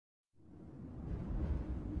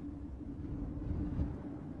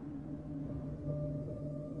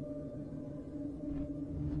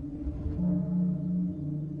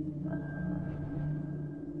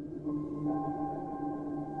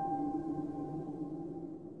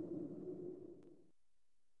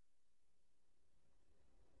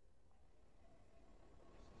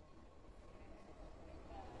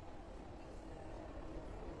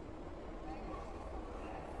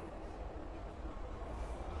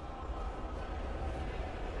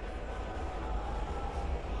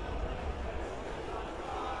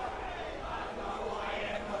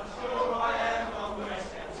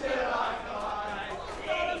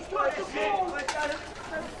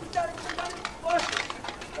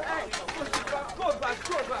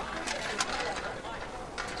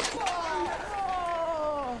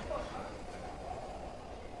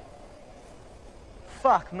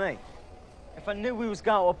fuck me. If I knew we was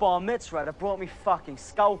going to a bar mitzvah, I'd have brought me fucking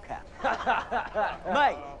skull cap.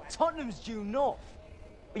 Mate, Tottenham's due north.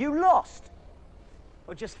 Are you lost?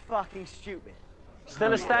 Or just fucking stupid?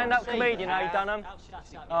 Still a stand-up comedian, eh, Dunham?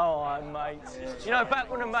 Oh, mate. You know, back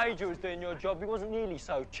when the Major was doing your job, he wasn't nearly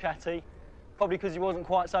so chatty. Probably because he wasn't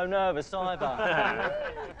quite so nervous either.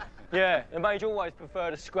 Yeah, the Major always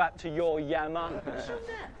preferred a scrap to your yammer.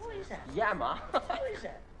 What is that? Yammer? What is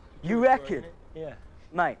that? You reckon? Yeah.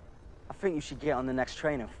 Mate, I think you should get on the next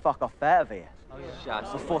train and fuck off out of here. Oh, yeah.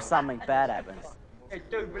 Before something bad happens. I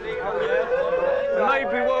do believe it.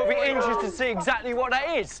 Maybe we'll be interested to see exactly what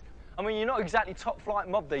that is. I mean, you're not exactly top-flight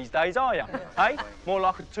mob these days, are you? Hey? More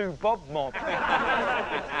like a two-bob mob.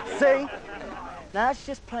 See? Now, that's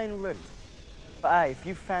just plain rude. But hey, if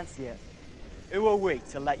you fancy it, who are we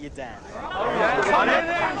to let you down? Oh, yeah. Come in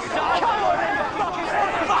then, son! Come on in!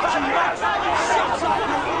 Fucking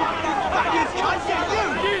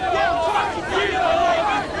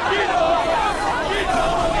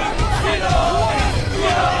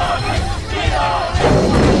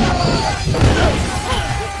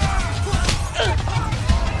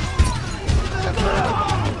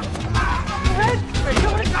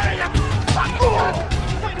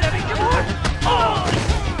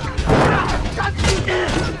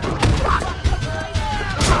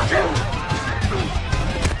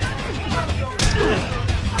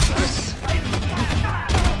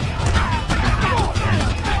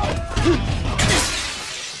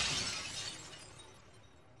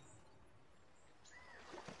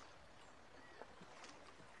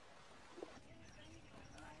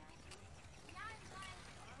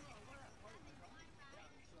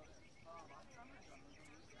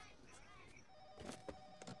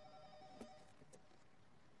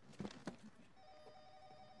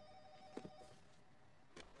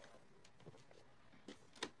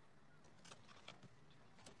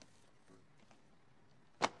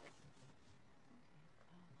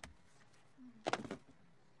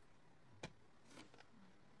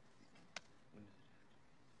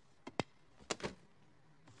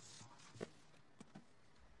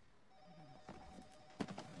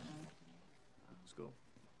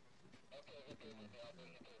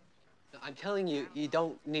I'm telling you, you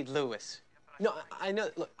don't need Lewis. No, I know.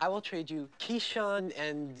 Look, I will trade you Keyshawn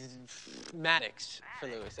and Maddox for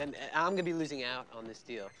Lewis, and I'm gonna be losing out on this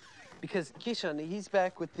deal because Keyshawn, he's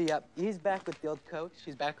back with the old coach.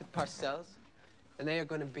 He's back with Parcells, and they are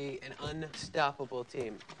going to be an unstoppable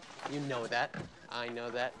team. You know that. I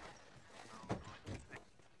know that.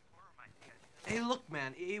 Hey, look,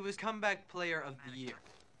 man, he was comeback player of the year.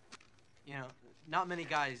 You know, not many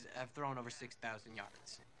guys have thrown over 6,000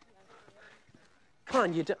 yards. Come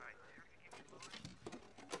on, you don't.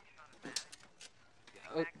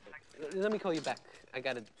 Let me call you back. I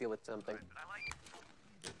gotta deal with something.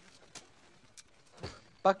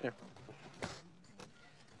 Buckner.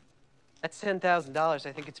 That's $10,000.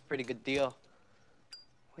 I think it's a pretty good deal.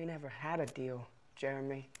 We never had a deal,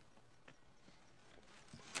 Jeremy.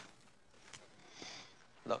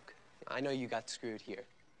 Look, I know you got screwed here,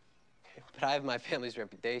 but I have my family's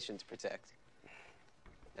reputation to protect.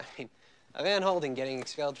 I mean, a Van Holden getting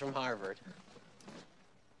expelled from Harvard.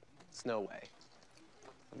 It's no way.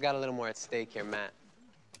 I've got a little more at stake here, Matt.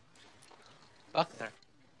 Buckner.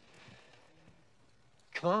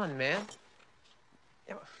 Come on, man.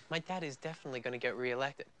 Yeah, my dad is definitely going to get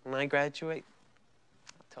reelected. When I graduate,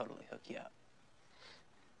 I'll totally hook you up.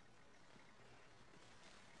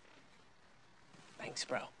 Thanks,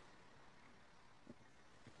 bro.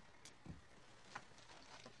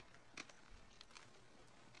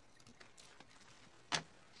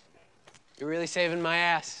 You're really saving my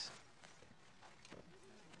ass.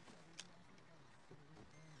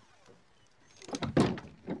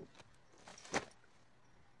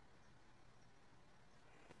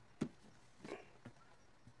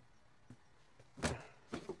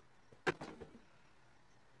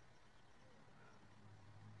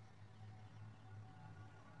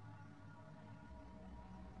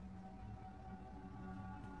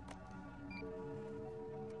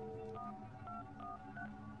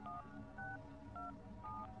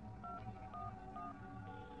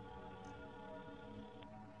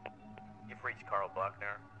 Reached Carl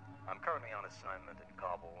Buckner. I'm currently on assignment in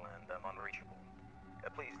Kabul and I'm unreachable.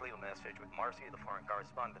 Please leave a message with Marcy at the Foreign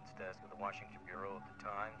Correspondence Desk of the Washington Bureau of the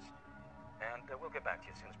Times, and we'll get back to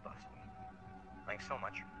you as soon as possible. Thanks so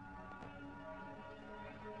much.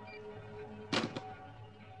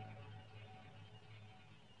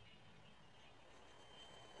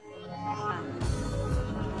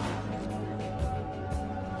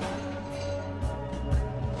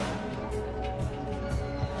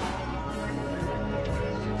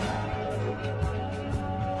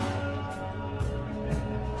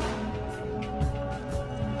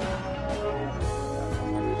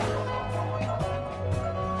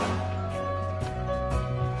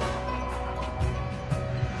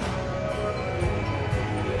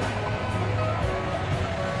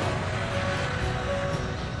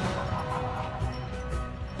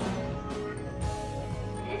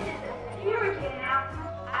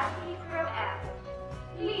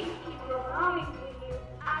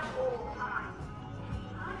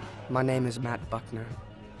 My name is Matt Buckner.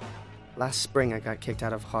 Last spring, I got kicked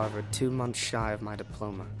out of Harvard 2 months shy of my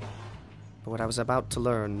diploma. But what I was about to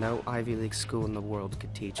learn, no Ivy League school in the world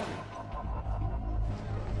could teach me.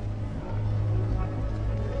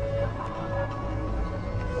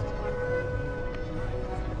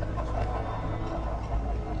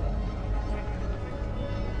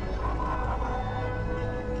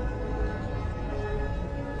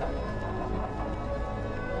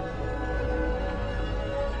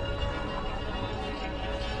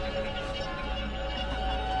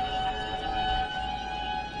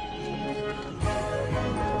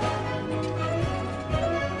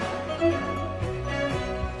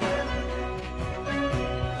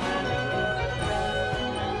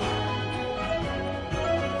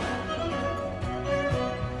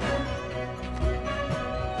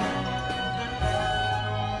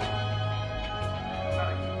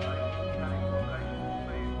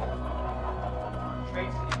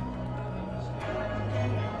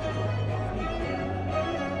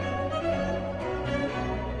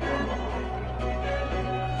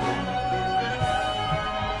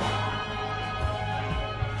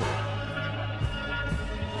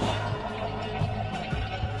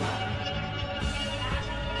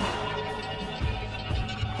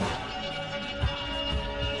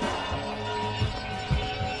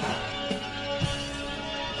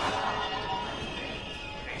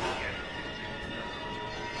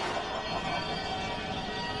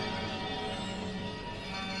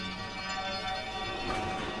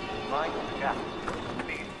 Mind the gap.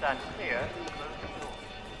 Please stand clear. Close the door.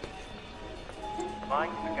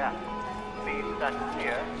 Mind the gap. Please stand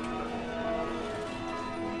clear.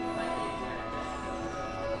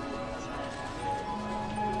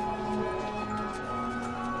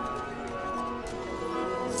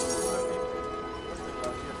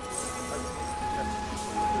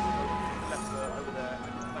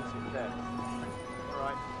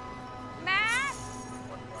 Matt?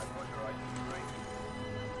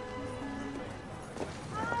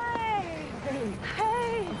 Hi.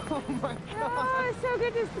 Hey. Oh my God. Oh, it's so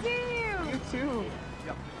good to see you. You too.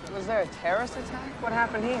 Was there a terrorist attack? What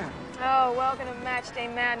happened here? Oh, welcome to Match Day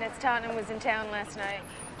Madness. Tottenham was in town last night.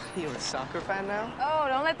 You a soccer fan now? Oh,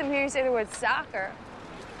 don't let them hear you say the word soccer.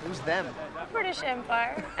 Who's them? British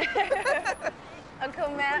Empire. Uncle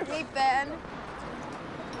Matt, meet Ben.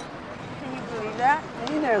 Can you believe that?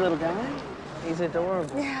 Hey there, little guy. He's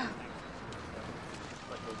adorable. Yeah.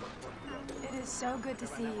 It is so good to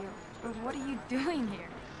see you. But what are you doing here?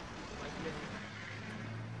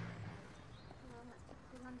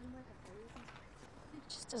 It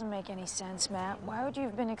just doesn't make any sense, Matt. Why would you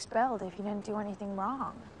have been expelled if you didn't do anything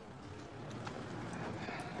wrong?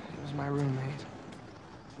 It was my roommate.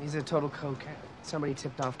 He's a total cokehead. Somebody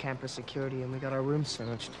tipped off campus security and we got our room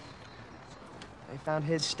searched. They found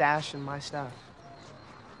his stash and my stuff.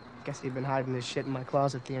 Guess he'd been hiding his shit in my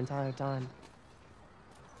closet the entire time.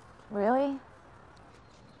 Really?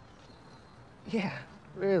 Yeah,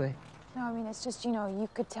 really. No, I mean, it's just, you know, you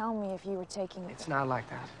could tell me if you were taking it. It's not like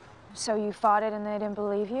that. So you fought it and they didn't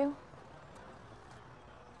believe you?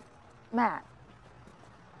 Matt,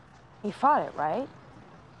 you fought it, right?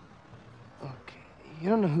 Look, you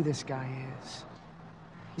don't know who this guy is.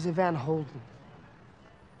 He's a Van Holden.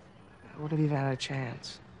 I would have even had a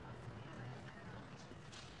chance.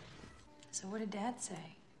 So what did Dad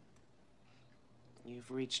say?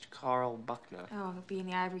 You've reached Carl Buckner. Oh, he'll be in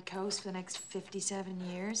the Ivory Coast for the next 57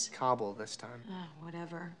 years? Kabul this time. Oh,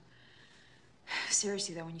 whatever.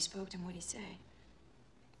 Seriously, though, when you spoke to him, what'd he say?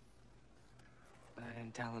 I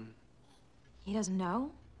didn't tell him. He doesn't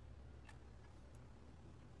know?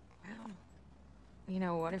 Well, you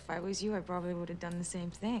know what? If I was you, I probably would have done the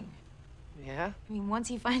same thing. Yeah? I mean, once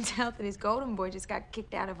he finds out that his golden boy just got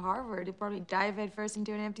kicked out of Harvard, he'll probably dive headfirst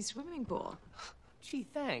into an empty swimming pool. Gee,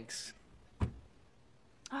 thanks.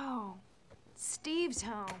 Oh, Steve's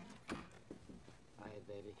home. Hi,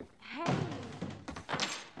 baby. Hey.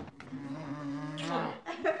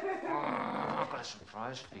 I've got a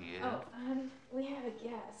surprise for you. Oh, honey, we have a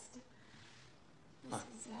guest. This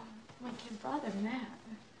is my kid brother, Matt.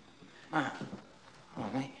 Matt. Hello,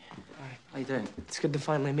 mate. Hi. How you doing? It's good to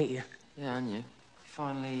finally meet you. Yeah, and you.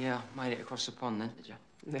 Finally made it across the pond then, did you?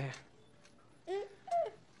 Yeah.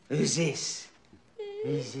 Who's this?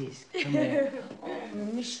 Who's this? Come here. Oh, I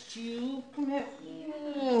missed you. Come here.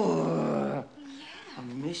 Oh, I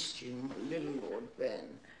missed you, my little Lord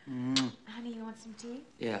Ben. Mm. Honey, you want some tea?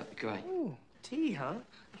 Yeah, that'd be great. Ooh, tea, huh?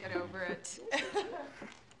 Get over it.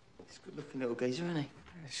 He's a good-looking little geezer, isn't he?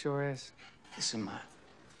 It sure is. Listen, Matt,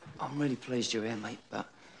 I'm really pleased you're here, mate, but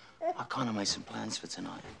I kind of made some plans for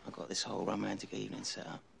tonight. I got this whole romantic evening set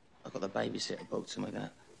up. I got the babysitter booked, and we're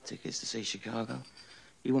gonna Tickets to see Chicago.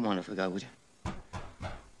 You wouldn't mind if I go, would you?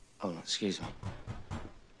 Oh, no, excuse me.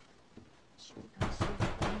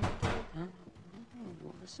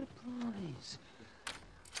 What a surprise.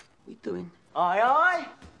 What we doing? Aye, aye.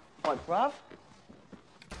 Hi, bruv.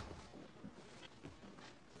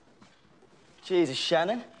 Jesus,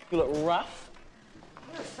 Shannon. You look rough.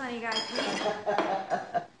 You're a funny guy,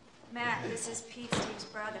 Pete. Matt, this is Pete, Steve's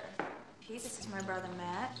brother. Pete, this is my brother,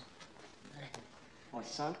 Matt. Hi,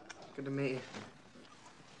 son. Good to meet you.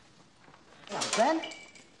 Hello, Ben.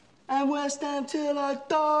 I'm West Ham till I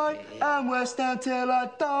die. I'm West Ham till I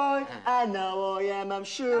die. I know I am. I'm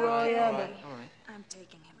sure I am. All right. I'm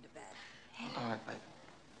taking him to bed. All right, babe.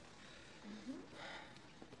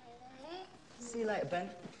 See you later, Ben.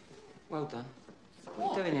 Well done.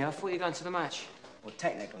 What are you doing here? I thought you were going to the match. Well,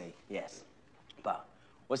 technically, yes. But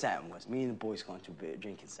what's happened was me and the boys got into a bit of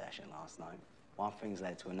drinking session last night. One thing's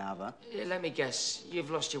led to another. Yeah, let me guess.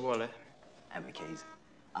 You've lost your wallet. And my keys.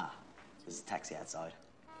 Ah, there's a taxi outside.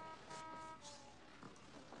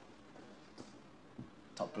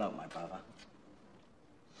 Top bloke, my brother.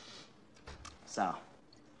 So,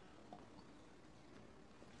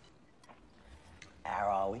 how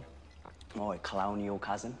are we? My colonial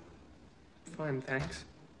cousin. Fine, thanks.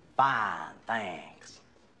 Fine, thanks.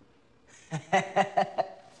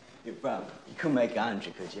 Hey, bro, you couldn't make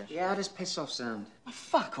 100, could you? Yeah, how does piss off sound? Oh,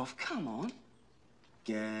 fuck off, come on.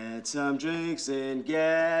 Get some drinks in,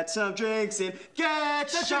 get some drinks in,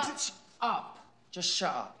 get some drinks in. Up. Just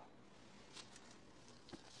shut up.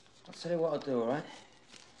 I'll tell you what I'll do, all right?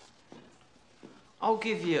 I'll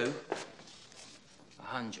give you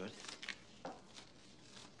 100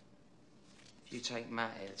 if you take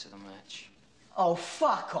Matt here to the match. Oh,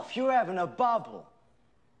 fuck off, you're having a bubble.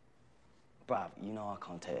 Bruv, you know I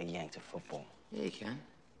can't take a yank to football. Yeah, you can.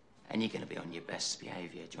 And you're going to be on your best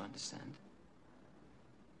behaviour, do you understand?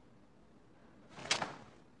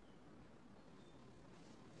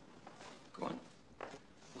 Go on.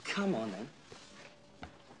 Well, come on, then.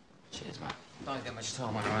 Cheers, mate. Don't get much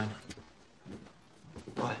time on your own.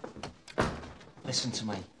 Right. Listen to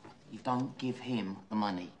me. You don't give him the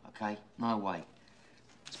money, okay? No way.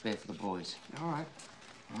 Spare for the boys. All right.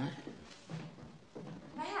 All right?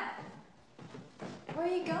 Matt, where are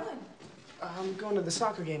you going? I'm going to the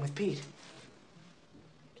soccer game with Pete.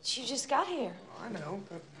 But you just got here. I know,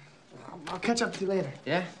 but I'll catch up with you later.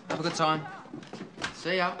 Yeah? Have a good time.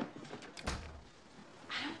 See ya.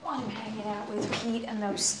 I don't want him hanging out with Pete and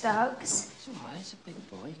those thugs. It's all right. He's a big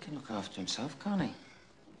boy. He can look after himself, can't he?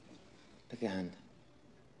 Pick a hand.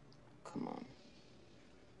 Come on.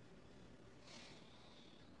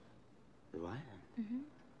 The right? Mm-hmm.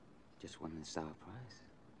 Just won the star prize.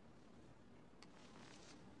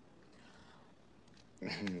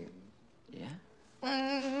 Yeah?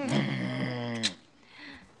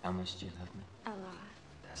 How much do you love me? A lot.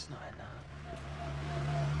 That's not enough.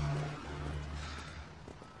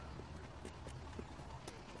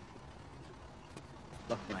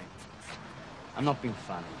 Look, mate, I'm not being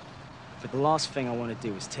funny, but the last thing I want to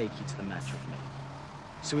do is take you to the match with me.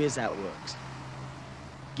 So here's how it works.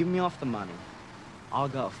 Give me half the money, I'll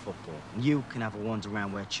go to football, and you can have a wander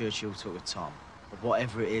around where Churchill took a Tom, or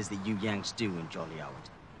whatever it is that you Yanks do in Jolly Old.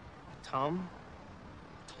 Tom?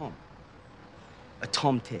 Tom. A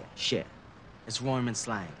tom-tit, shit. It's Roman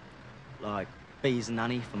slang. Like, bees and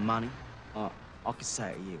honey for money. I could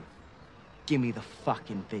say it to you. Give me the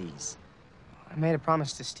fucking bees. I made a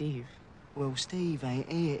promise to Steve. Well, Steve ain't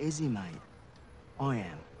here, is he, mate? I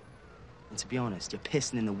am. And to be honest, you're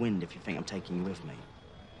pissing in the wind if you think I'm taking you with me.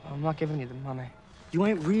 I'm not giving you the money. You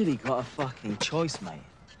ain't really got a fucking choice, mate.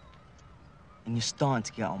 And you're starting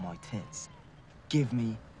to get on my tits. Give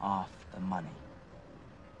me half the money.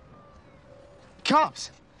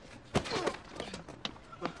 Cops!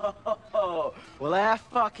 Well, how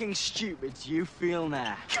fucking stupid do you feel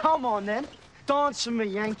now? Come on, then. Dance for me,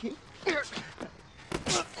 Yankee.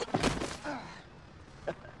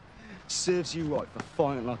 Serves you right for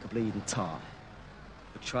fighting like a bleeding tar.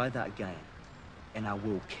 But try that again, and I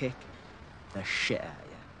will kick the shit out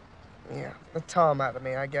of you. Yeah, the Tom out of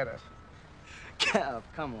me, I get it. Get up,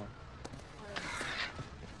 come on.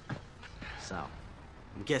 So,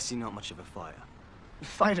 I'm guessing you're not much of a fighter.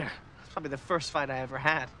 Fighter. It's probably the first fight I ever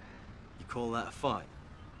had. You call that a fight?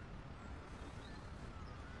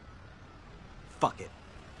 Fuck it.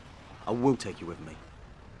 I will take you with me.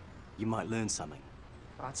 You might learn something.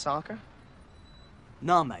 About soccer?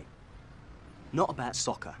 Nah, mate. Not about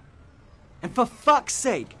soccer. And for fuck's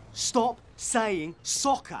sake, stop saying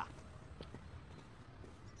soccer.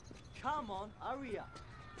 Come on, hurry up.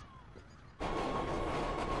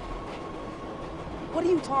 What are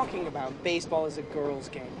you talking about? Baseball is a girls'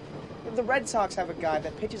 game. The Red Sox have a guy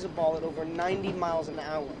that pitches a ball at over 90 miles an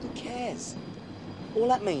hour. Who cares? All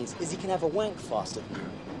that means is he can have a wank faster.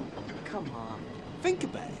 Come on, think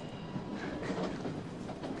about it.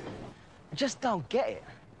 I just don't get it.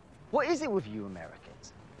 What is it with you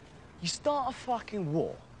Americans? You start a fucking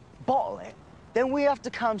war, bottle it, then we have to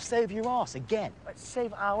come save your ass again. But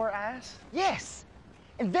save our ass? Yes.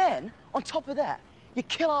 And then, on top of that, you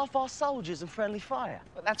kill half our soldiers in friendly fire.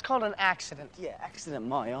 But that's called an accident. Yeah, accident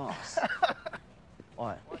my ass. All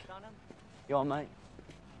right. You all right, mate?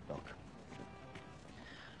 Look.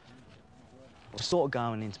 We're sort of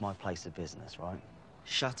going into my place of business, right?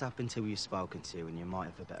 Shut up until you've spoken to and you might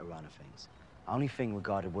have a better run of things. Only thing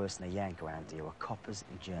regarded worse than a yank around here are coppers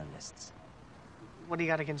and journalists. What do you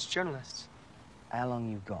got against journalists? How long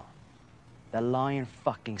you got? They're lying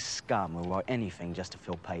fucking scum who write anything just to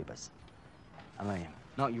fill papers. I mean,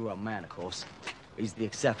 not your old man, of course. He's the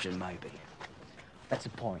exception, maybe. That's the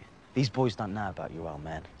point. These boys don't know about your old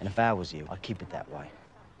man, and if I was you, I'd keep it that way.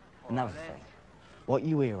 Another thing, what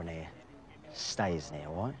you hearing here stays in here,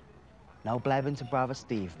 all right? No blabbing to brother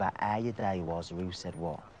Steve about how your day was or who said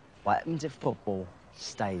what. What happens at football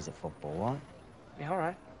stays at football, all right? Yeah, all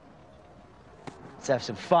right. Let's have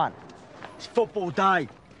some fun. It's football day.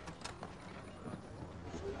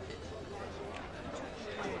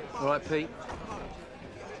 All right, Pete.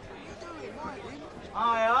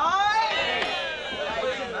 Aye, aye!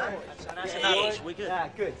 That's enough. We good? Yeah,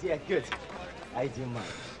 good, yeah, good. How you doing, mate?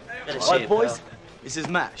 Good to All see right, you, boys. pal. This is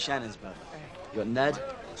Matt, Shannon's brother. You got Ned.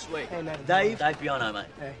 Sweet. Hey, Ned. Dave. Dave Piano, mate.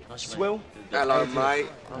 Hey. Nice to meet Swill. you. Hello, mate.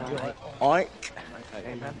 Ike.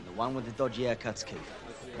 Hey, man. The one with the dodgy haircuts, Keith.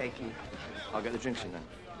 Hey, Keith. I'll get the drinks in then.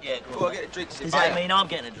 Yeah, Well, cool. I'll get the drinks in. Does that mean I'm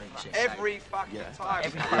getting a drink? Shit? Every fucking time.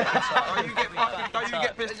 Every fucking time. Don't you get fucking, don't you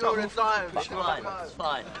get pissed all the time. It's fine. It's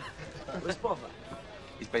fine. Where's Bother?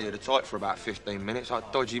 He's been at the tight for about 15 minutes,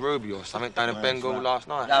 like Dodgy Ruby or something down in Bengal last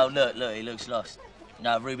night. No, look, he looks lost.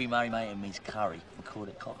 No, Ruby marinated means curry. We called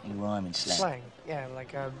it Cockney rhyming slang. Slang. Yeah,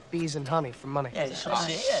 like bees and honey for money. Yeah, that's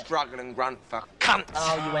it, yeah. Struggling grunt for cunt.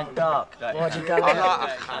 Oh, you went dark. Why'd you go I there?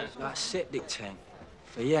 like a cunt. Like septic tank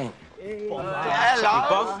for yank.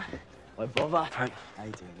 Hello. Why Bother? How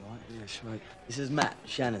you doing, all right? Yeah, sweet. This is Matt,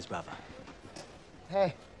 Shannon's brother.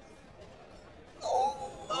 Hey.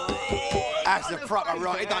 That's the proper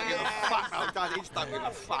right. He don't give a fuck, though, does he? He don't give a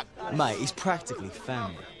fuck. Mate, he's practically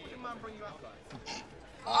family.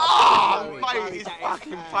 Oh, mate, he's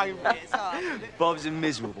fucking favourite. Bob's a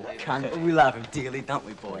miserable cunt. We love him dearly, don't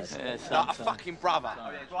we, boys? Like a fucking brother.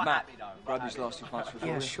 Matt, grab his last 2 pints for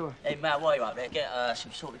Yeah, sure. Hey, Matt, while you're up there, get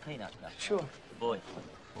some salted peanuts, man. Sure. Good boy.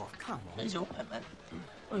 Oh, come on. He's all right, man.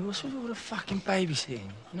 Wait, what's with all the fucking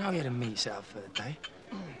babysitting? You know he had a meat set up for the day.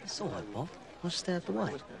 It's all right, Bob. I'll stay out the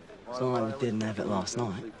way. It's not like we didn't have it last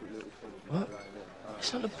night. What?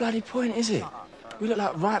 It's not the bloody point, is it? We look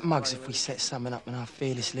like right mugs if we set something up and our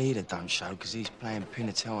fearless leader don't show because he's playing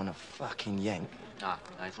Pinatel on a fucking yank. Nah,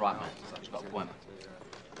 he's right, man. He's got a point.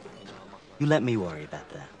 You let me worry about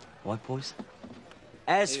that. Right, boys?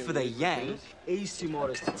 As for the yank, he's too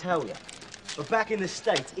modest to tell you. But back in the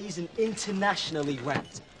States, he's an internationally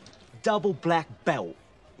ranked double black belt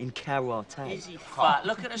in karate. Is he fat?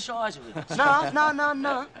 Look at the size of him.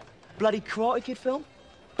 No. Bloody Karate Kid film,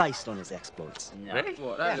 based on his exploits. Really?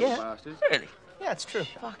 What, that Yeah. little bastard? Really? Yeah, it's true.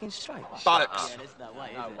 Fucking straight. Bollocks. There's no way,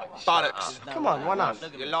 is there? Bollocks. Come on, why not?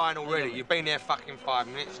 You're lying already. You've been there fucking 5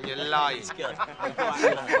 minutes and you're lying. It's good.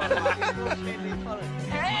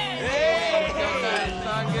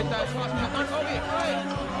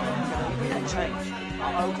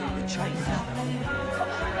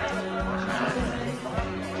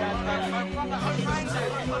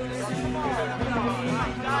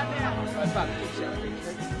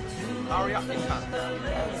 Hurry up, you cunt.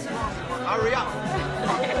 Hurry up.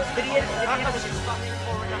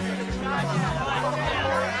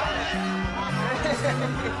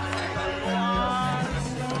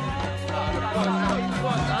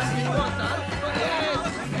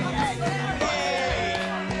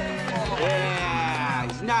 Yeah,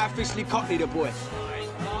 he's now officially Cockney, the boy.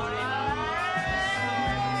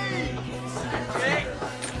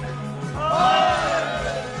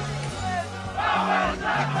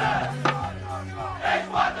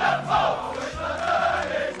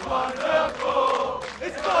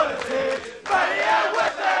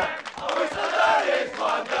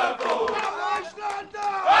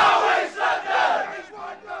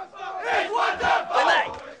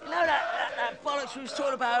 That bollocks we was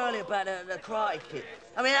talking about earlier about the Karate Kid.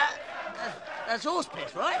 I mean, that's horse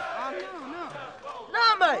piss, right?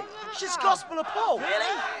 No, mate. Shit's gospel of Paul. Really?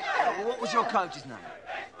 Yeah, well, what was your coach's name?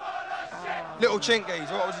 Little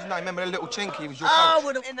Chinkies, what was his name? Remember the little Chinky was your Oh,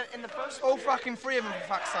 coach? well, in the first All fucking three of them,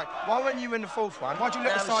 for fuck's sake. Why weren't you in the fourth one? Why'd you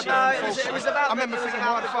let the No, sergeant in the shit. fourth It was one? about I remember the- it was thinking,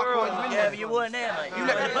 about why the the fuck girl. weren't you in Yeah, there? but you weren't there, mate. You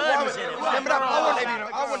let The the bird why was in it. Remember that? I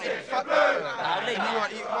wanted it. Fuck that. leave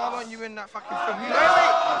Why weren't you in that fucking film? You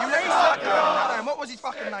let his fucking name. What was his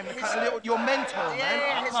fucking name? Your mentor, man.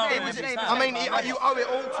 Yeah, his name was I mean, you owe it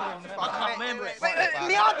all to him. I can't remember it. Wait,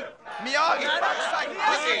 Miyagi. Miyagi.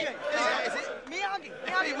 Is it? Miyagi.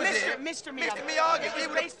 Mr. Miyagi. Mr. Miyagi. It was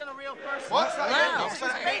based on a real person. What? Wow. It's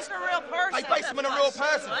based on a real person. They based him on a real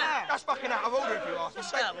person. Yeah. That's fucking out of order if you ask me.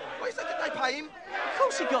 What, did they pay him? Of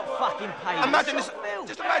course he got fucking paid. Imagine this.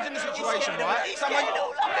 Just imagine the situation, right? Someone.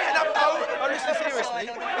 No, listen seriously.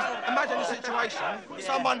 Imagine the situation.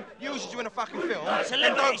 Someone uses you in a fucking film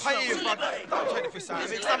and don't pay you. Don't take the piss out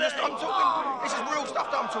of it. I'm talking. This is real stuff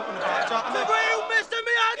that I'm talking about. So, I mean, real Mr.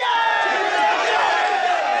 Miyagi.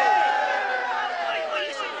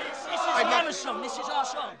 This is Mama's song. This is our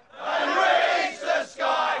song. Reach the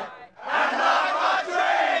sky and like my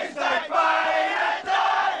dreams they fade and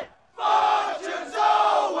die. Fortune's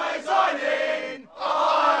always shining. I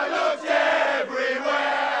looked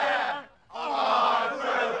everywhere. I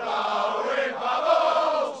felt blowing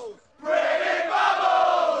bubbles, bringing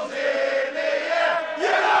bubbles in the air.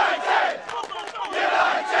 United, united,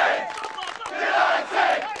 united.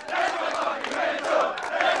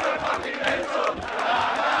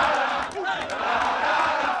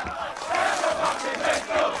 Let's go fucking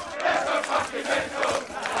mental. Let's go fucking mental.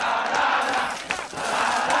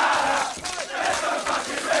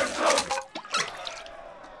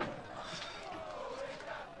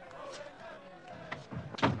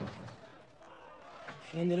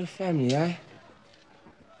 Friend of the family, eh?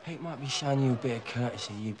 Pete might be showing you a bit of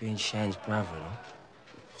courtesy, you being Shan's brother,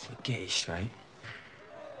 though. But get it straight.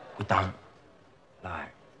 We don't like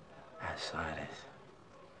outsiders.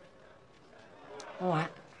 All right.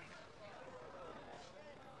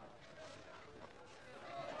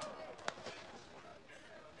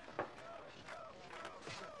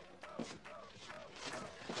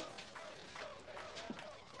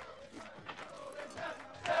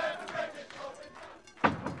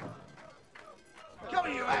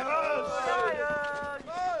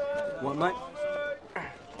 What, mate?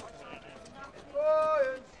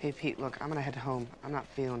 Hey, Pete, look, I'm gonna head home. I'm not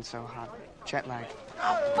feeling so hot. Jet lag.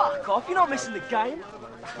 Oh, fuck off. You're not missing the game.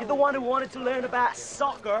 You're the one who wanted to learn about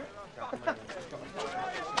soccer.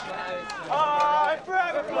 I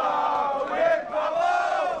forever blow with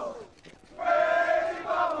bubbles, crazy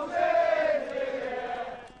bubbles in the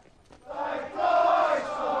air. Like flies so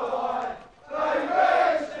high, they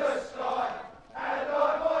reach the sky, and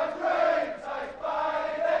like my dreams they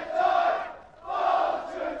fade and die.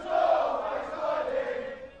 Fortune's always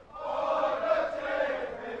hiding, I looked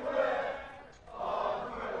everywhere. I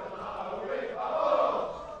feel blowing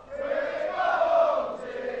bubbles, crazy bubbles in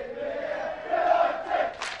the air. United,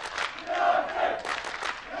 united,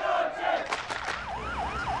 united.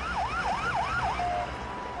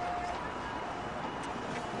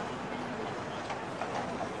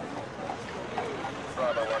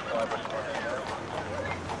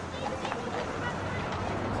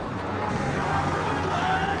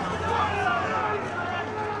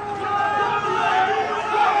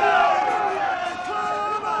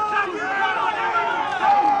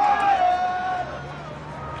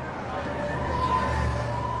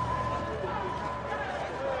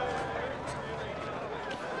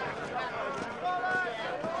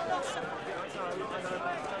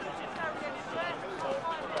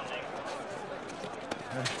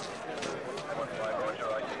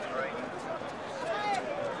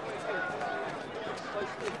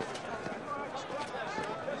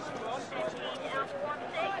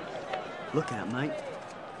 Look out, mate.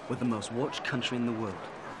 We're the most watched country in the world.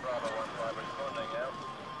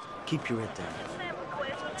 Keep your head down.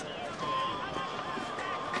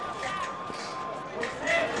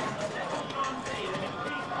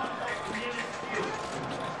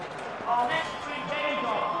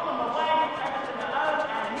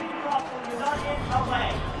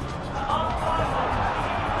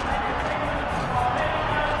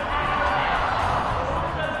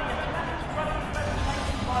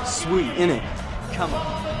 Sweet, innit? Come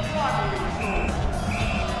on.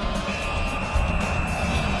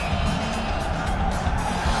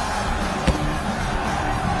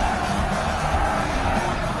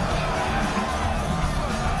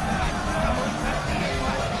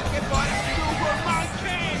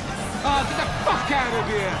 Oh, get the fuck out of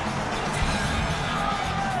here!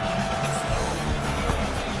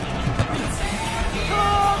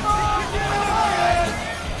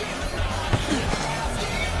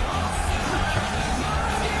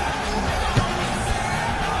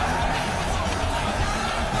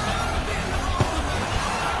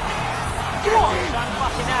 son.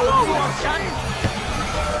 Fucking hell. Come on, son.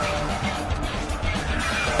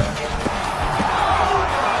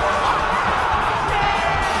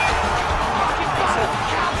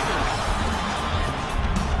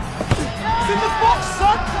 It's in the box,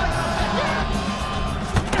 son!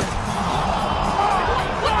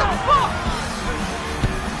 What the fuck?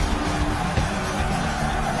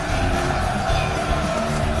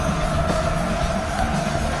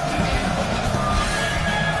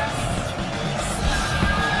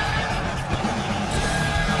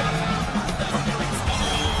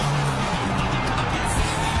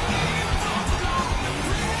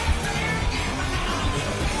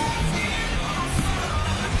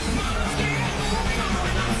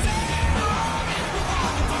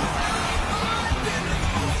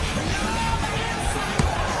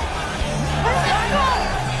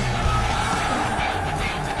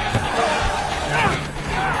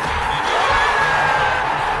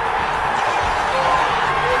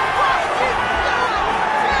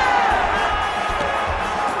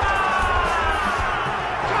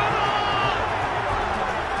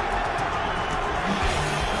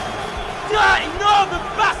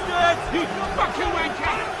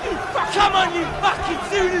 Come on, you fucking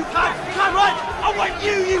Zulu cunt! Come on! I want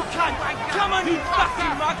you cunt! Come on, you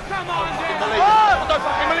fucking mug! Come on, dude! I don't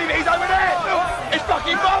fucking believe it! He's over there! Look! It's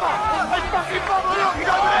fucking Bubba! It's fucking Bubba! Look!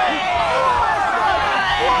 He's over there!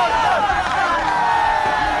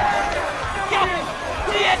 Get him!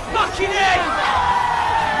 Get fucking in!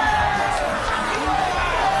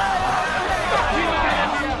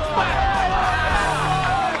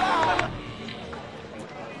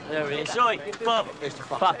 There it is. Oi, Bob.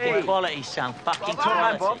 Fucking quality, son. Fucking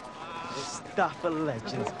quality. Stuff of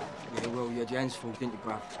legends. Yeah, well, you had your hands full, didn't you,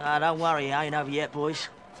 bruv? Don't worry, I ain't over yet, boys.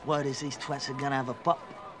 Word is these twats are gonna have a pop.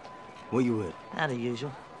 What you heard? How the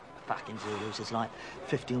usual. Fucking Zulus. There's like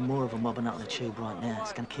 50 or more of them mobbing up the tube right now.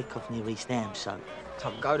 It's gonna kick off near East Ham, so...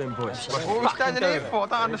 Tom, go then, boys. What are we standing here for? I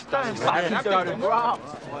don't understand.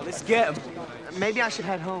 Well, let's get him. Maybe I should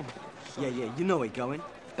head home. Yeah, you know where you're going.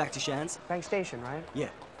 Back to Shan's? Bank station, right? Yeah,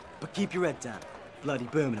 but keep your head down. Bloody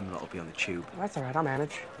Birmingham lot will be on the tube. That's all right, I'll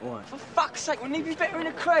manage. All right. For fuck's sake, we need you better in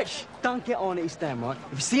the crash. Don't get on East Ham, right?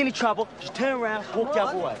 If you see any trouble, just turn around, walk the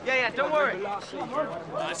other way. Yeah, don't worry.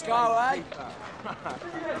 Let's go, eh?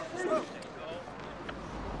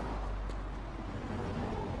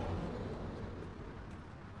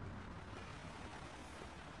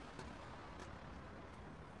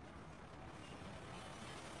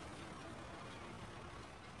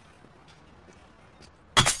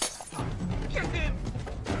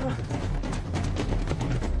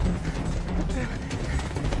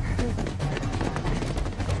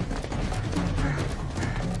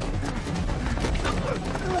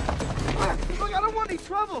 Look, I don't want any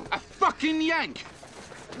trouble. A fucking yank.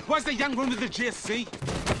 Where's the young one with the GSC?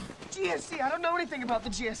 GSC? I don't know anything about the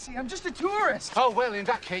GSC. I'm just a tourist. Oh, well, in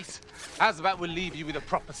that case, how's about we leave you with a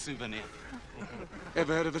proper souvenir?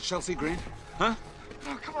 Ever heard of a Chelsea Green? Huh?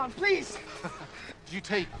 Oh, come on, please. Do you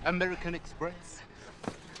take American Express?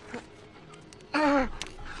 I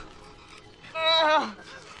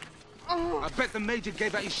bet the Major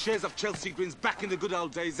gave out his shares of Chelsea Greens back in the good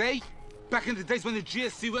old days, eh? Back in the days when the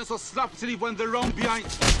GSC weren't so sloppy till he went the wrong behind.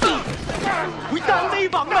 We don't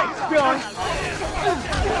leave our mates behind.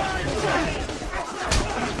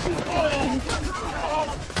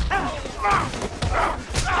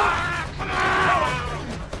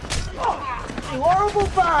 You horrible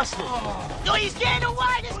bastard! Oh, he's getting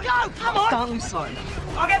away! Let's go! Come on! Don't lose sight.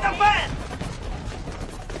 I'll get the van!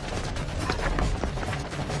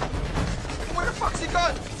 Where the fuck's he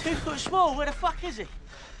gone? 2 foot small, where the fuck is he?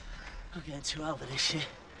 I'm getting too old for this shit.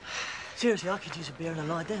 Seriously, I could use a beer and a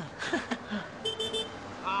lie down.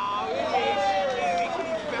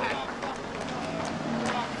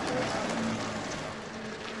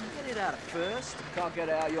 Get it out first. Can't get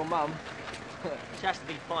it out of your mum. It has to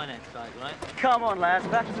be finance, right? Come on, lads,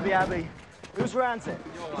 back to the Abbey. Who's round it?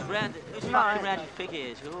 Who's fucking round your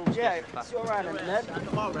figures? Yeah, it's your round, Ned.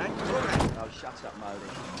 Oh, shut up, Modi.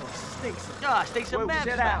 Stinks. Ah, stinks of Whoa, mad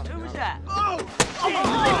sit stuff. down. Who was that?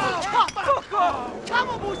 Fuck off! Come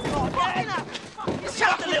on, boys! Get in there!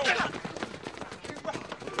 Shut the little cunt!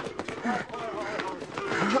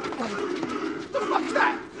 The fuck's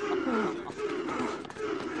that?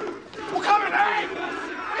 Well, come in, eh?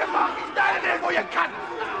 You fucking standing there for you cunt!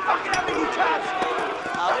 Fucking have me, you cunts!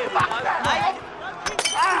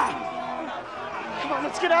 Come on,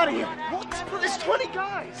 let's get out of here. What? Well, there's 20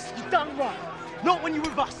 guys. You've done right. Not when you're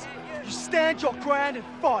with us. You stand your ground and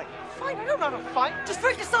fight. Fight? I don't know how to fight. Just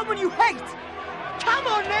fight to someone you hate. Come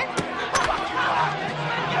on, then. Come on!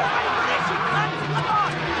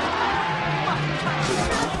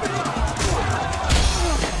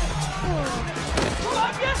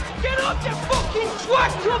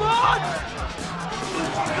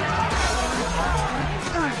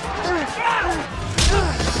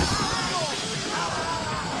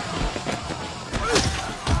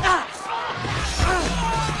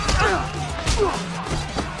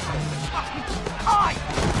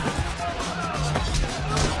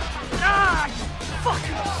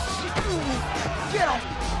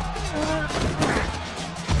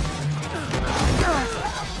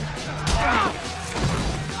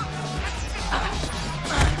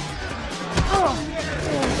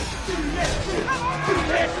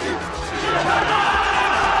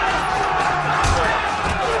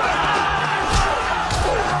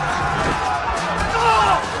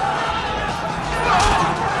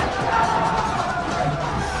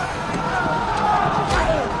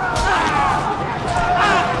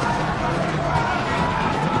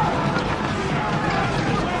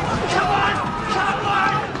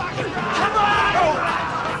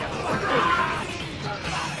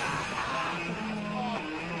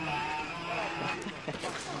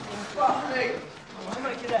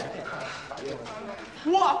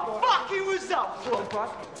 What fucking was that for,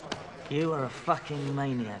 bro? You are a fucking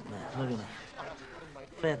maniac, man. Look at me.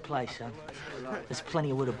 Fair play, son. There's plenty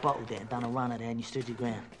who would have bottled it and done a run at it, and you stood your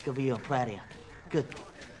ground. Good for you, I'm proud of you. Good.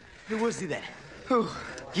 Who was he then? Who?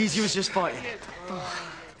 Geezy was just fighting.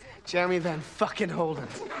 Jeremy Van fucking Holden.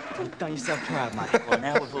 You've done yourself proud, mate. Well,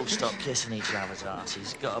 now we've all stopped kissing each other's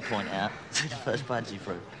asses. Got to point out to the first punch you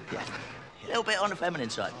threw. Yeah. A little bit on the feminine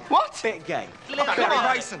side. What? Bit gay. Larry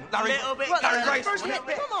Grayson. Larry Grayson.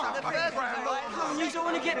 Come on. You don't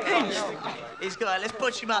want to get pinched. He's got it. Let's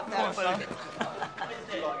push him up now, fool.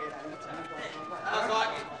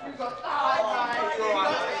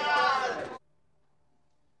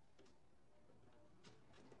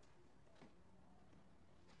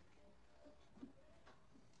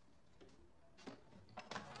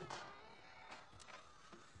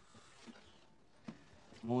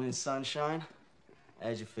 Morning sunshine.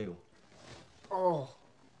 How'd you feel? Oh,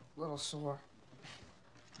 little sore.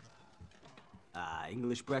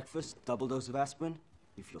 English breakfast, double dose of aspirin.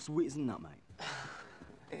 You feel sweet as a nut, mate.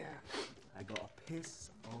 Yeah. I got a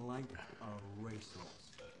piss like a racehorse.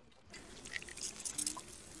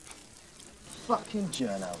 Fucking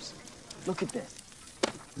journos. Look at this.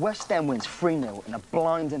 West End wins 3-0 in a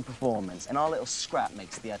blinding performance, and our little scrap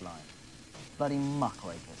makes the headline. Bloody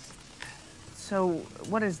muckrakers. So,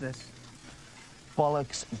 what is this?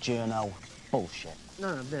 Bollocks, journo, bullshit.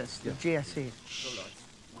 No, this, the GSE.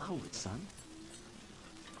 Wow, son.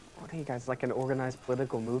 What are you guys, like an organized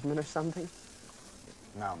political movement or something?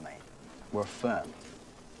 No, mate. We're a firm.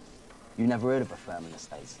 You never heard of a firm in the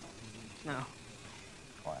States? No.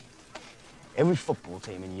 Right. Every football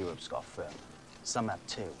team in Europe's got a firm. Some have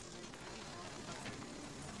two.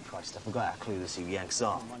 Christ, I forgot how clueless you Yanks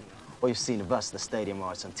are. All you've seen of us, the stadium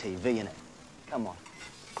rights on TV, innit? Come on.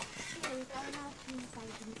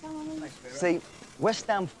 See, West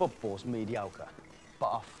Ham football's mediocre, but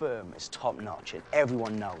our firm is top-notch and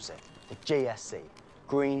everyone knows it. The GSC,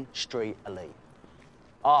 Green Street Elite.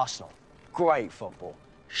 Arsenal, great football,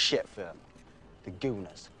 shit firm. The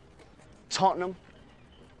Gooners. Tottenham,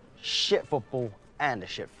 shit football and a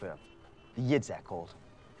shit firm. The Yids, they're called.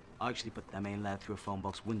 I actually put their main lad through a phone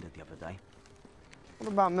box window the other day. What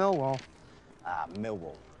about Millwall?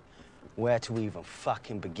 Millwall. Where to even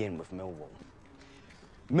fucking begin with Millwall?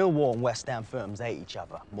 Millwall and West Ham firms hate each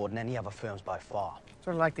other more than any other firms by far.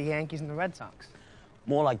 Sort of like the Yankees and the Red Sox.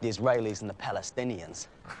 More like the Israelis and the Palestinians.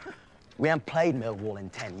 We haven't played Millwall in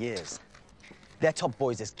 10 years. Their top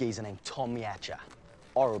boy's this geezer named Tommy Hatcher.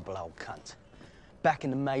 Horrible old cunt. Back in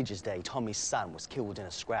the Major's day, Tommy's son was killed in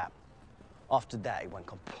a scrap. After that, he went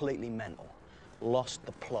completely mental. Lost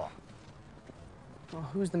the plot. Well,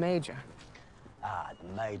 who's the Major?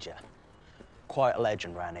 The Major. Quite a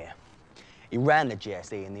legend around here. He ran the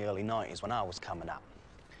GSE in the early 90s when I was coming up.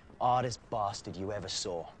 Hardest bastard you ever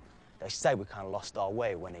saw. They say we kind of lost our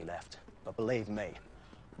way when he left. But believe me,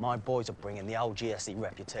 my boys are bringing the old GSE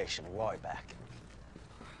reputation right back.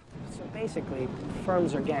 So basically,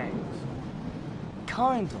 firms are gangs.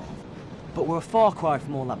 Kind of. But we're a far cry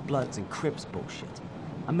from all that Bloods and Crips bullshit.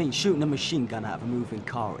 I mean, shooting a machine gun out of a moving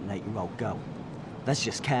car at an 8-year-old girl. That's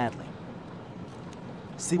just caddling.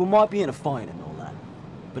 See, we might be in a fight and all that,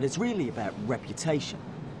 but it's really about reputation.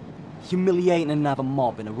 Humiliating another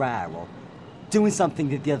mob in a row, or doing something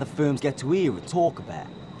that the other firms get to hear and talk about.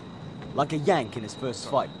 Like a Yank in his first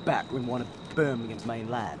fight battering one of Birmingham's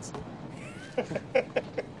main lads.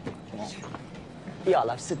 Yeah,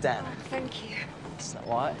 love, sit down. Thank you. It's not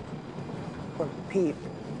right. Look, Pete,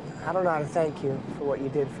 I don't know how to thank you for what you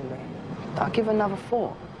did for me. I'll give another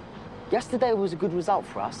thought. Yesterday was a good result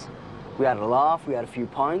for us. We had a laugh, we had a few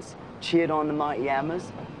pints, cheered on the mighty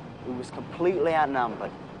Hammers. We was completely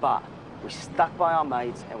outnumbered, but we stuck by our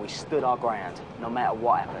mates and we stood our ground, no matter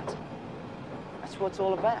what happened. That's what it's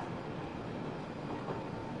all about.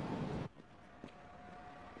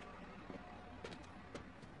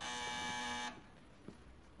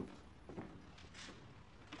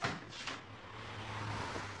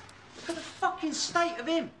 fucking state of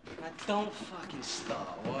him. Now, don't fucking start,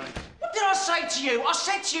 all right? What did I say to you? I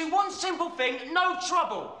said to you one simple thing, no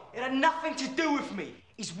trouble. It had nothing to do with me.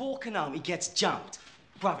 He's walking home, he gets jumped.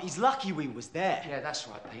 Bruv, he's lucky we was there. Yeah, that's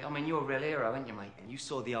right, Pete. I mean, you're a real hero, ain't you, mate? And you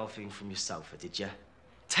saw the whole thing from your sofa, did you?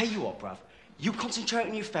 Tell you what, bruv, you concentrate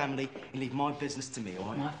on your family and leave my business to me, all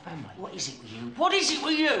right? My family? What is it with you? What is it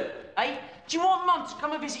with you? Eh? Do you want Mum to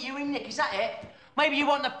come and visit you in Nick? Is that it? Maybe you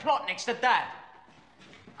want the plot next to Dad?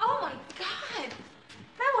 Oh, my God.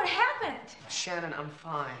 Matt, what happened? Shannon, I'm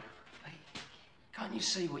fine. Hey, can't you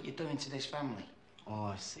see what you're doing to this family? Oh,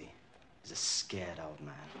 I see. He's a scared old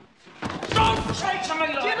man. Don't say to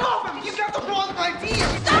me like Get off him! You got the wrong idea!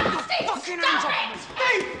 Stop, Steve! Fucking Stop hands it! off me!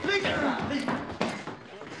 Steve! Leave it! Leave it!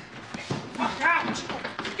 Fuck out!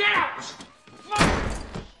 Get out! Fuck!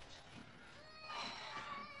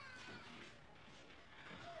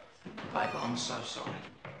 Babe, I'm so sorry.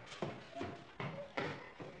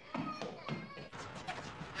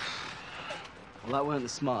 Well, that weren't the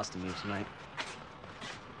smartest of moves, mate.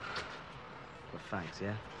 But thanks,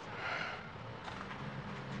 yeah?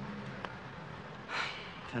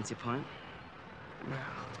 Fancy a pint? No.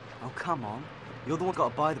 Oh, come on. You're the one got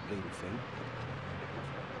to buy the bleeding thing.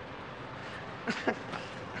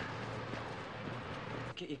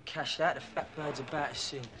 Get your cash out. The fat bird's about to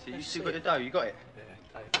sing. So you still got the dough? You got it?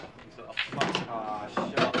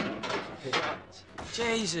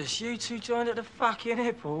 Jesus, you two joined at the fucking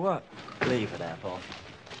hip or what? Leave it there, Bob.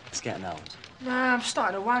 It's getting old. Nah, I'm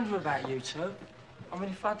starting to wonder about you two. I mean,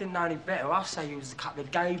 if I didn't know any better, I'd say you was a couple of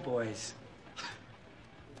gay boys.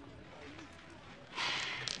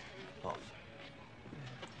 Bob.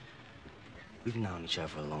 We've known each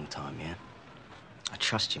other a long time, yeah? I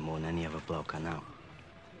trust you more than any other bloke I know.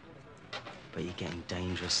 But you're getting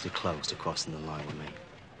dangerously close to crossing the line with me.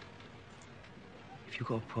 If you've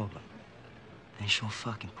got a problem, then it's your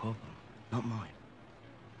fucking problem, not mine.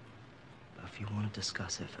 But if you want to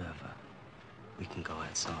discuss it further, we can go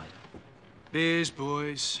outside. Beers,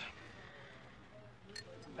 boys.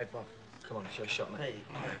 Hey, Bob, come on, show a shot, mate. Hey,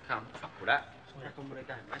 come, fuck with that. Crack on with it,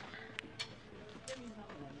 mate.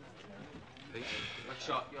 Pete,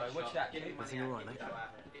 shot. Watch that. Everything all right, mate?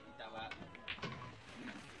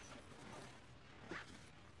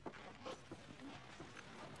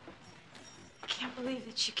 I can't believe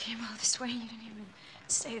that you came all this way and you didn't even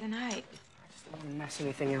stay the night. I just don't want to mess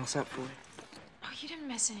anything else up for you. Oh, you didn't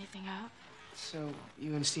mess anything up. So,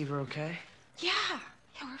 you and Steve are okay? Yeah,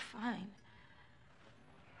 we're fine.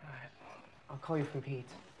 All right. I'll call you from Pete.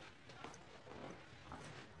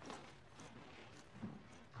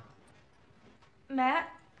 Matt,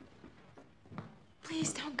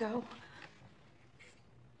 please don't go.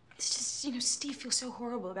 It's just, you know, Steve feels so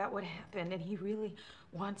horrible about what happened, and he really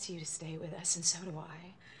wants you to stay with us, and so do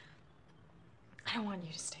I. I don't want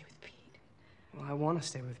you to stay with Pete. Well, I want to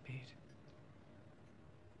stay with Pete.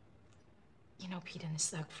 You know, Pete and his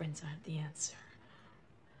thug friends aren't the answer.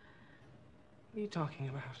 What are you talking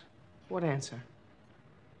about? What answer?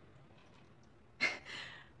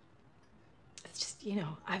 It's just, you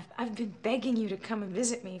know, I've been begging you to come and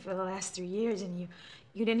visit me for the last 3 years, and you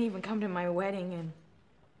didn't even come to my wedding, and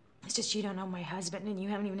it's just you don't know my husband, and you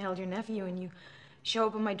haven't even held your nephew, and you show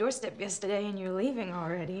up on my doorstep yesterday, and you're leaving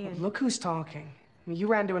already, and... Look who's talking. I mean, you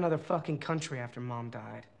ran to another fucking country after Mom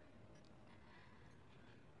died.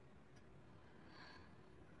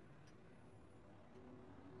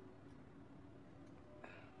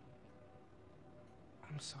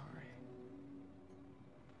 I'm sorry.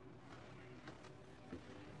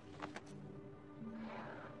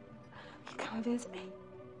 You come visit me?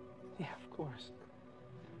 Yeah, of course.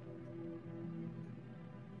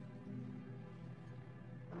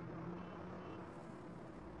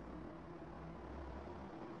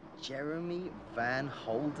 Jeremy Van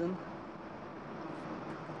Holden?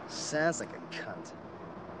 Sounds like a cunt.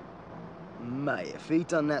 Mate, if he'd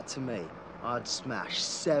done that to me, I'd smash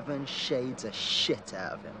 7 shades of shit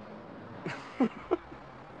out of him.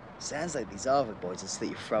 Sounds like these Harvard boys that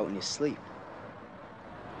slit your throat in your sleep.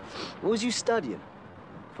 What was you studying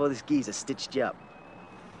before this geezer stitched you up?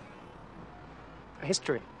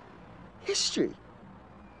 History. History?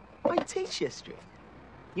 I teach history.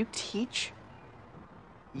 You teach?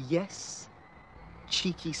 Yes.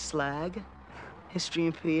 Cheeky slag. History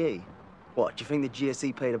and PE. What, do you think the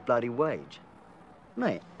GSE paid a bloody wage?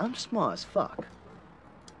 Mate, I'm smart as fuck.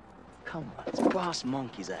 Come on, it's brass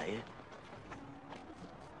monkeys out here.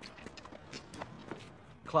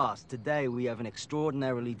 Class, today we have an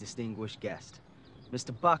extraordinarily distinguished guest.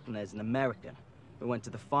 Mr. Buckner is an American who went to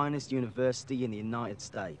the finest university in the United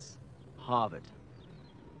States, Harvard.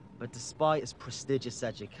 But despite his prestigious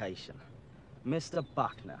education, Mr.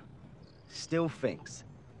 Buckner still thinks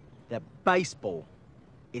that baseball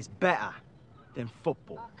is better than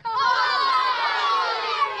football.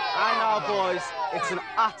 I know, boys, it's an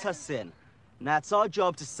utter sin. And that's our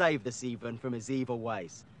job to save this Ethan from his evil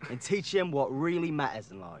ways and teach him what really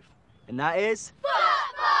matters in life. And that is...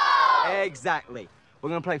 football! Exactly. We're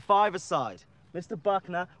going to play 5-a-side. Mr.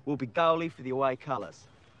 Buckner will be goalie for the away colours.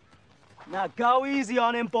 Now, go easy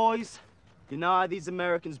on him, boys. You know how these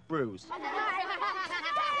Americans bruise.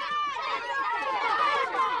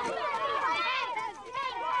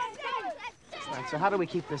 Right, so how do we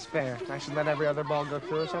keep this fair? I should let every other ball go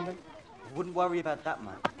through or something? I wouldn't worry about that,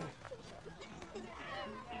 man.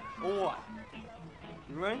 All right.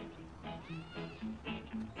 You ready?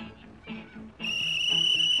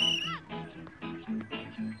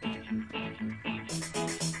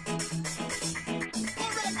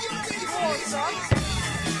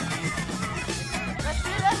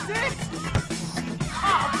 That's it!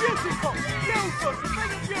 Ah, beautiful! Beautiful!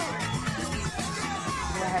 Beautiful!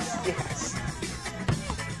 Yes, yes.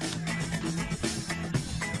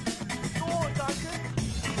 Go on, Duncan.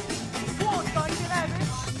 Go on, Duncan, have it.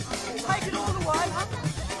 Take it all the way. Have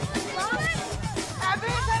it,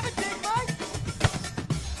 have a dig, mate.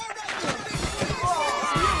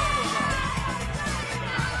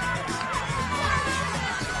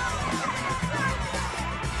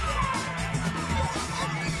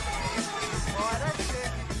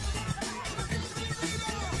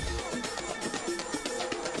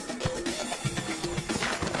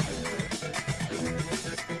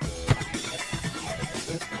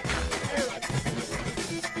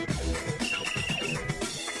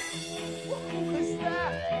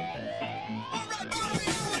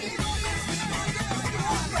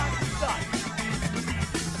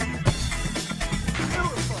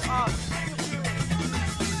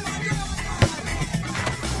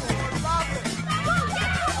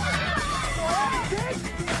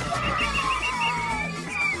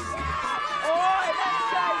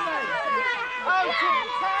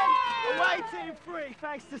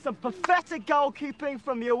 Thanks to some pathetic goalkeeping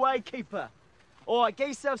from the away keeper. All right, get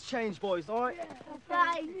yourselves changed, boys, all right?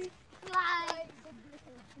 Right.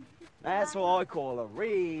 That's what I call a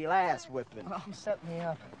real ass whipping. Oh, set me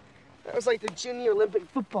up. That was like the junior Olympic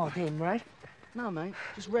football team, right? No, mate,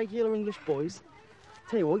 just regular English boys.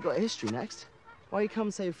 Tell you what, we got history next. Why don't you come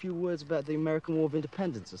and say a few words about the American War of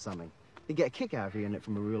Independence or something? You get a kick out of hearing it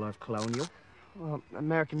from a real-life colonial. Well,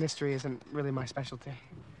 American history isn't really my specialty.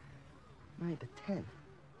 Mate, the 10.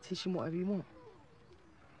 Teach him whatever you want.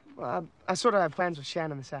 Well, I sort of have plans with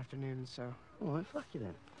Shannon this afternoon, so... All right, fuck you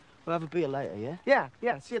then. We'll have a beer later, yeah?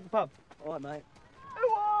 Yeah, see you at the pub. All right, mate.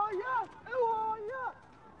 Who are ya? Who are ya?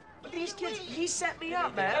 But these kids, he set me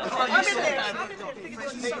up, man. I'm in there thinking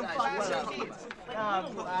this is so fun. Shut up.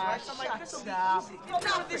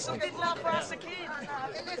 No, this is good enough for us, the kids.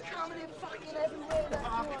 And they're coming in fucking everywhere.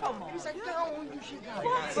 Come on. He's like, no, you should go.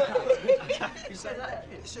 You say that?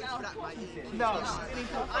 Shoot for that, mate. No,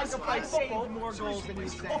 I can play football more goals than you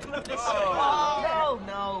say.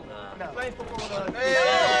 No. Play football.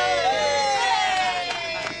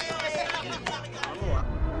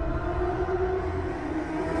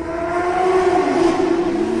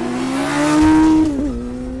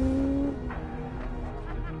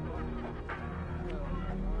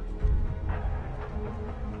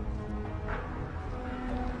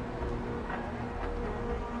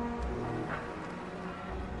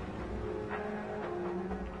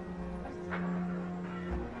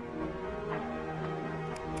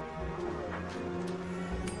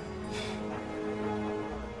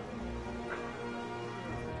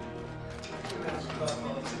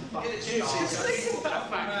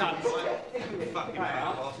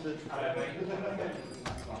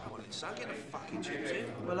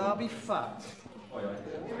 Well, I'll be fucked.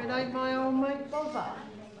 If it ain't my old mate, Bother.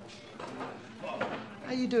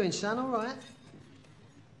 How you doing, son? All right?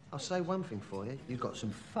 I'll say one thing for you. You've got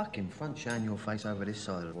some fucking front showing your face over this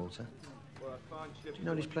side of the water. Do you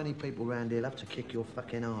know there's plenty of people round here love to kick your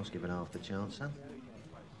fucking arse given half the chance, son?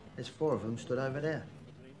 There's 4 of them stood over there.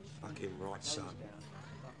 Fucking right, son.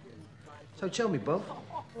 So tell me, Bob,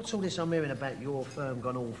 what's all this I'm hearing about your firm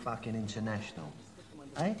gone all fucking international?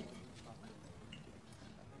 Eh?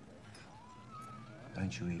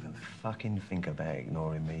 Don't you even fucking think about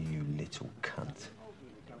ignoring me, you little cunt.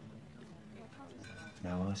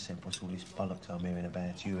 No, I said, what's all this bollocks I'm hearing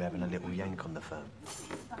about you having a little yank on the firm?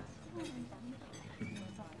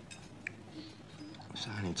 It's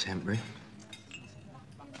only temporary.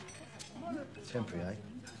 Temporary, eh?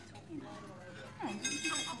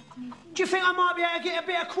 Do you think I might be able to get a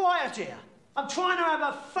bit of quiet here? I'm trying to have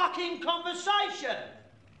a fucking conversation.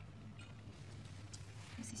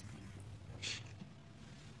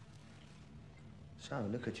 So,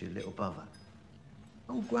 look at you, little bother.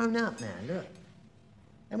 All grown up now, look.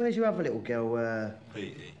 How many's your other little girl,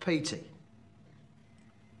 Petey?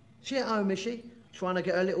 She at home, is she? Trying to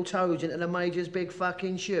get her little toes into the Major's big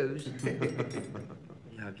fucking shoes?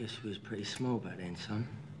 Yeah, I guess she was pretty small back then, son.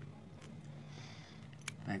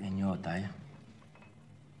 Back in your day.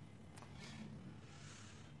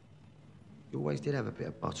 You always did have a bit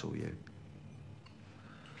of bottle, you.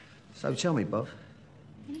 So tell me, Bob,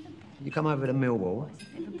 you come over to Millwall.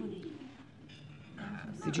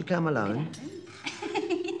 Did you come alone?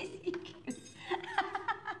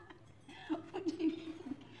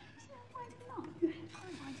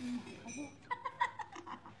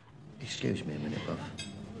 Excuse me a minute, Bob.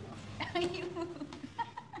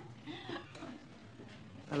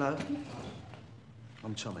 Hello?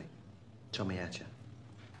 I'm Tommy. Tommy Hatcher.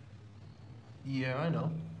 Yeah, I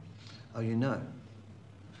know. Oh, you know?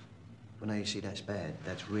 Well, now you see, that's bad.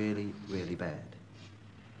 That's really, really bad.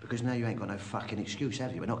 Because now you ain't got no fucking excuse,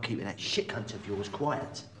 have you? We're not keeping that shit cunt of yours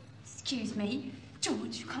quiet. Excuse me,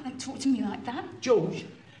 George, you can't talk to me like that. George,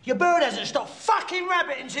 your bird hasn't stopped fucking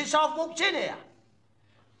rabbiting since I've walked in here.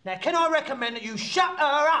 Now, can I recommend that you shut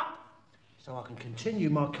her up? So I can continue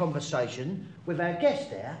my conversation with our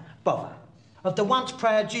guest there, Bother, of the once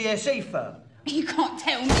proud GSE firm. You can't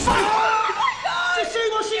tell me. Do you see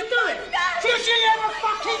what she's doing? Do she ever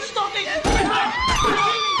fucking stop this? That's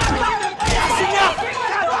enough!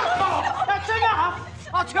 That's enough!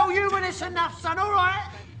 I'll tell you when it's enough, son, all right?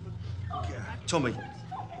 Tommy,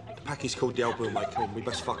 the package called the Albion, mate. Come on, we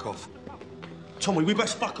best fuck off. Tommy, we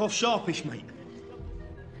best fuck off sharpish, mate.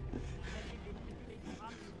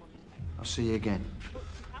 I'll see you again.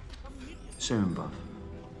 Soon, Bob.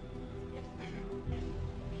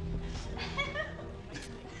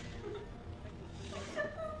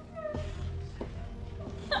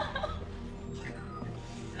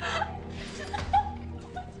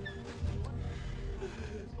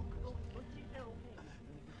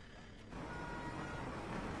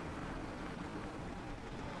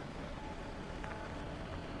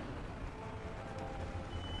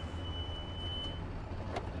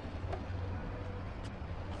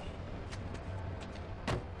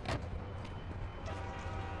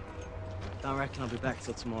 Don't reckon I'll be back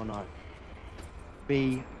till tomorrow night.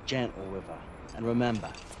 Be gentle with her. And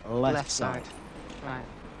remember, left side. Right.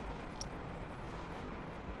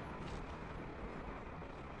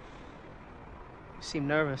 You seem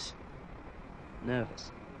nervous. Nervous?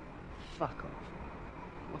 Fuck off.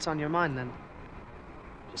 What's on your mind, then?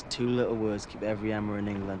 Just two little words keep every hammer in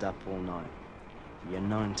England up all night.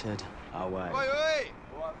 United away. Oi, oi!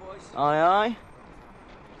 All right, boys. Aye, aye.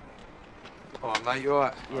 All right, mate, you all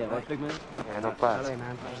right? Yeah, right, big man? Yeah, not bad. Hello,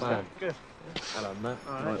 man. Not bad. Good. Hello, mate.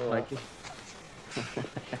 All right. Thank you.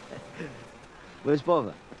 Where's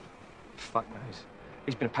Bother? Fuck knows.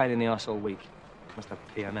 He's been a pain in the ass all week. Must have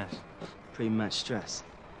PMS. Pre-match stress.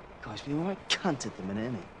 God, he's been a right cunt at the minute,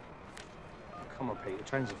 isn't he? Come on, Pete. The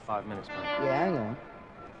train's in 5 minutes, mate. Yeah, hang on.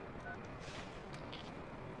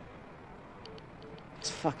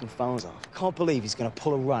 His fucking phone's off. Can't believe he's gonna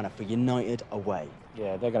pull a runner for United away.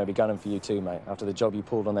 Yeah, they're going to be gunning for you too, mate, after the job you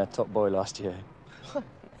pulled on their top boy last year.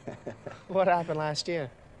 What happened last year?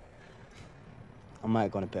 I might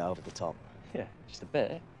have gone a bit over the top. Yeah, just a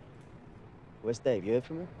bit. Where's Dave? You heard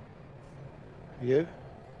from him? You?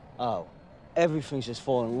 Oh, everything's just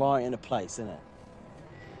falling right into place, isn't it?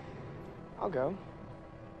 I'll go.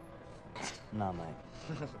 Nah, mate.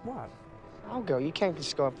 What? I'll go. You can't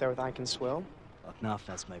just go up there with Ike and Swill. No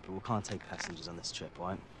offense, mate, but we can't take passengers on this trip, all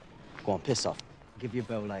right? Go on, piss off. I'll give you a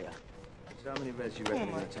bell later. So how many reds you reckon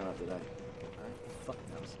you're going to turn up today? Fuck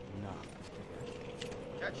knows. Enough.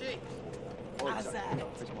 Catchy. How's that?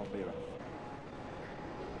 Where's my beer?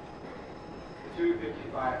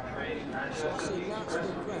 2:55 train.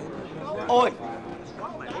 Oi!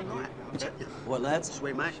 What, lads?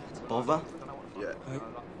 Sweet, mate. Bother? Yeah.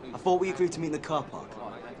 I thought we agreed to meet in the car park.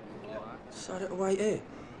 So that wait here.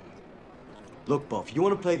 Look, Bob, you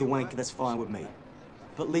want to play the wanker, that's fine with me.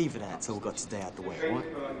 But leave it at till we've got to stay out the way, all right?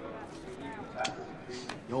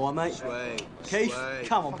 You all right, mate? Sway. Keith, Sway.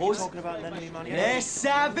 come on, boys. Talking about lending me money. Let's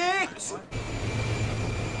have it!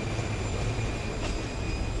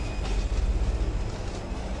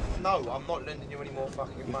 No, I'm not lending you any more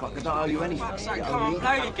fucking money. I don't owe you anything. Come on,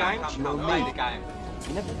 play the game. You know Play me. the game.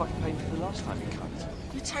 You never fucking paid for the last time, you cunt.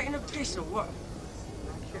 You're taking a piss or what?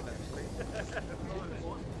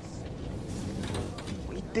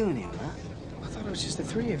 What are you doing here, man? I thought it was just the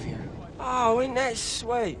three of you. Oh, ain't that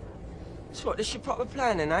sweet? So what, this your proper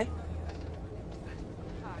plan then, eh?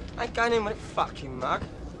 Ain't going in with a fucking mug.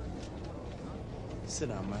 Sit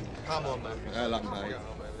down, mate. Come on, man. Hello, mate.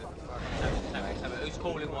 Who's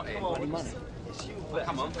calling what in? Money, money.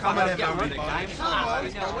 Come on, Come on, get on with the the game. game. Come on,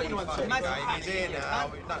 he's not winning one game. He's here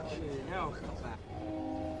now.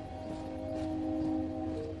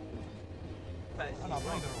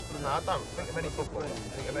 No, I don't think of any football.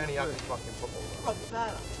 Think of any ugly fucking football.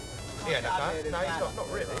 Yeah, no, he's not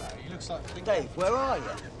really. He looks like... Dave, where are you?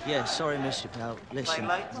 Yeah, sorry, Mr. Pal. Listen,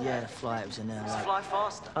 Mate? yeah, the flight was an hour late. Fly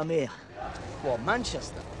faster. I'm here. What,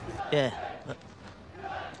 Manchester? Yeah, but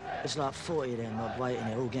it's like 40 of them not waiting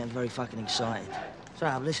here, all getting very fucking excited.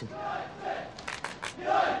 So, listen.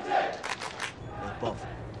 Yeah, Bob.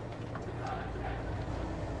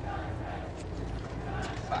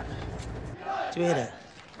 Do you hear that?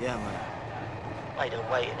 Yeah, mate. Mate,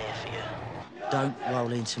 they're waiting here for you. Don't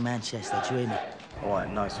roll into Manchester, do you hear me? All right,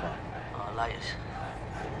 nice one. Oh, laters.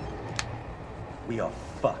 We are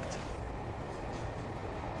fucked.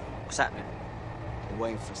 What's happening? They're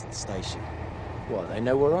waiting for us at the station. What, they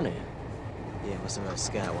know we're on here? Yeah, must have had a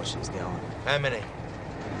scout watching us get on. How many?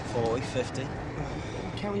 40, 50.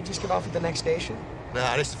 Can't we just get off at the next station?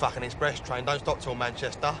 Nah, this is a fucking express train. Don't stop till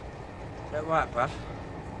Manchester. Is that right, bruv?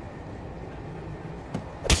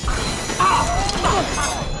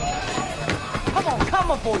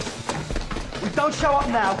 Come on, boys. We don't show up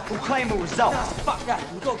now, we'll claim a result. No, fuck that.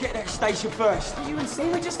 We've got to get to that station first. Are you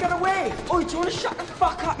insane? We just got away. Oh, do you want to shut the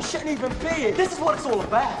fuck up? You shouldn't even be here. This is what it's all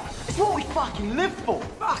about. It's what we fucking live for.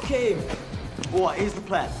 Fuck him. All right, here's the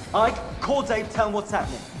plan. Ike, call Dave, tell him what's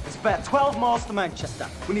happening. It's about 12 miles to Manchester.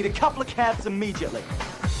 We need a couple of cabs immediately.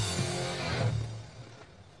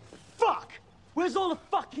 Fuck! Where's all the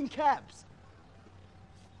fucking cabs?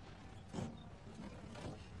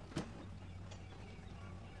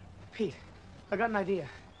 Pete, I got an idea.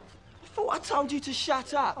 I thought I told you to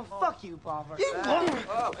shut up. Oh, fuck you, Bobber. You cut it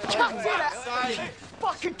out!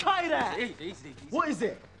 Fucking cut it out! What is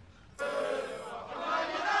it? Where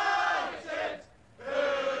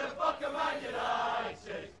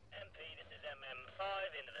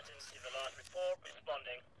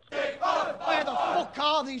the fuck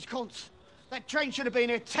are these cunts? That train should have been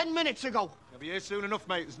here 10 minutes ago. They'll be here soon enough,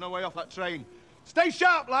 mate. There's no way off that train. Stay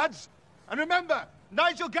sharp, lads. And remember,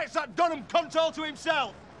 Nigel gets that Dunham cunt all to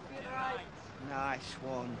himself. Nice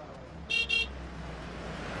one.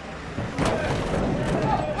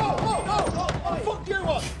 Fuck you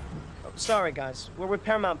on! Oh, sorry, guys. We're with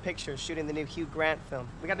Paramount Pictures shooting the new Hugh Grant film.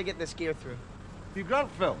 We got to get this gear through. Hugh Grant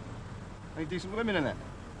film? Any decent women in it?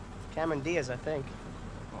 Cameron Diaz, I think.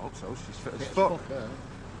 I hope so. She's fit as fuck.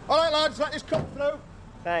 All right, lads, let this come through.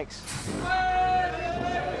 Thanks.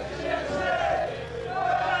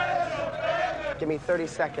 Give me 30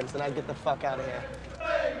 seconds and I get the fuck out of here.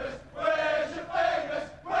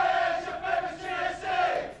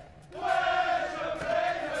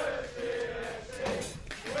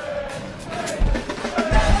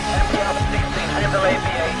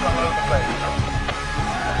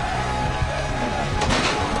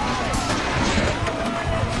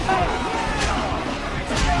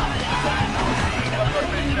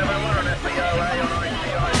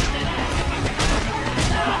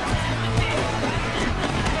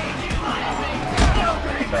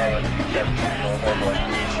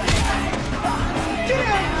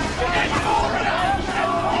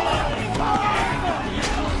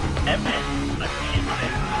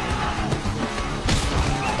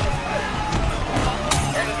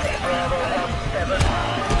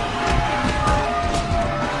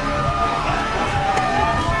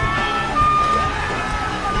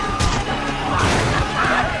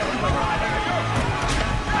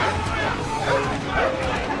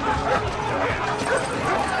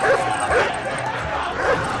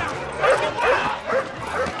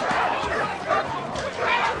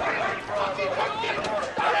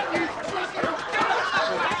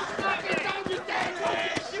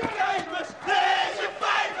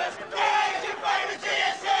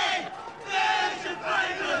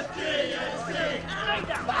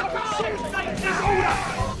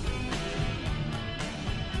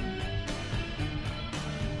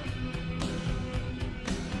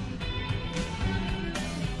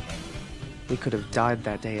 We could have died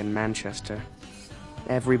that day in Manchester.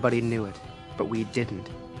 Everybody knew it, but we didn't.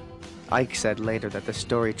 Ike said later that the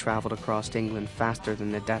story traveled across England faster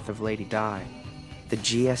than the death of Lady Di. The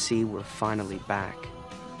GSE were finally back.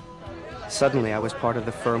 Suddenly, I was part of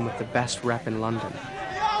the firm with the best rep in London.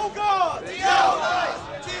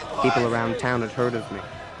 People around town had heard of me.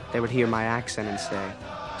 They would hear my accent and say,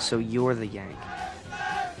 "So you're the Yank."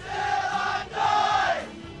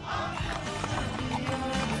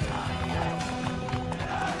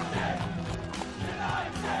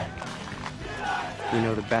 You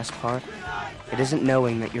know the best part? It isn't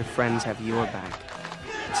knowing that your friends have your back.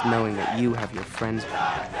 It's knowing that you have your friends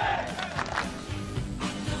back.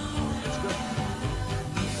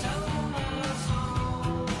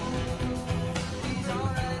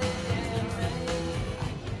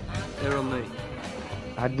 They're on me.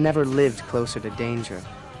 I'd never lived closer to danger,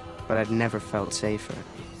 but I'd never felt safer.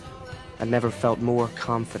 I'd never felt more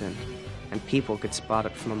confident, and people could spot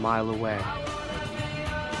it from a mile away.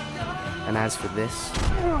 And as for this,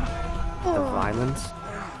 the violence,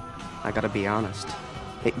 I gotta be honest,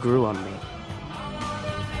 it grew on me.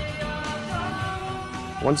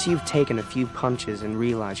 Once you've taken a few punches and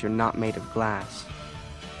realize you're not made of glass,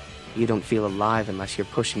 you don't feel alive unless you're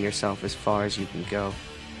pushing yourself as far as you can go.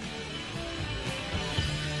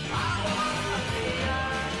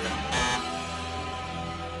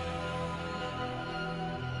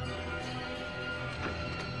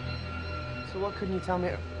 So what couldn't you tell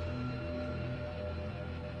me?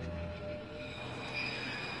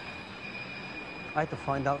 I had to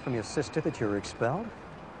find out from your sister that you were expelled?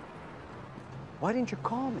 Why didn't you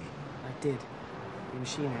call me? I did. The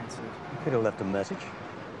machine answered. You could have left a message.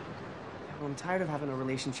 Well, I'm tired of having a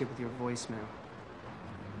relationship with your voicemail.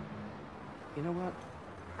 You know what?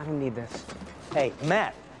 I don't need this. Hey,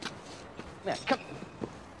 Matt. Matt, come.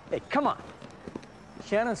 Hey, come on.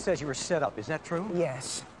 Shannon says you were set up. Is that true?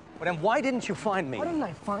 Yes. Well, then why didn't you find me? Why didn't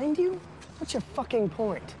I find you? What's your fucking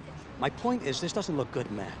point? My point is, this doesn't look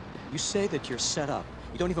good, Matt. You say that you're set up.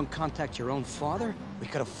 You don't even contact your own father? We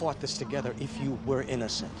could have fought this together if you were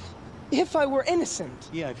innocent. If I were innocent?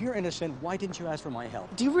 Yeah, if you're innocent, why didn't you ask for my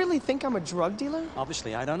help? Do you really think I'm a drug dealer?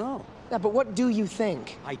 Obviously, I don't know. Yeah, but what do you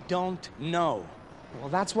think? I don't know. Well,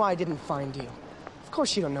 that's why I didn't find you. Of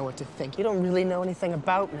course you don't know what to think. You don't really know anything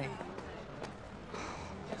about me.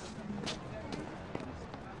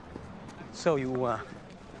 So you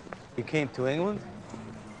came to England?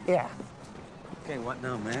 Yeah. Okay, what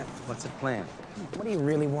now, Matt? What's the plan? What do you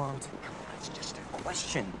really want? It's just a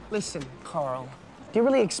question. Listen, Carl. Do you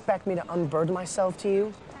really expect me to unburden myself to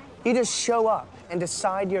you? You just show up and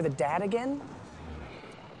decide you're the dad again?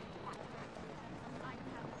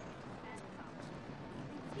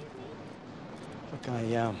 Look,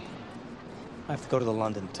 I have to go to the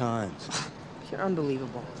London Times. You're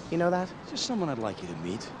unbelievable. You know that? Just someone I'd like you to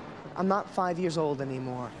meet. I'm not 5 years old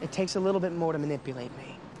anymore. It takes a little bit more to manipulate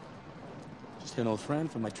me. Just an old friend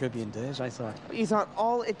from my Tribune days, I thought. You thought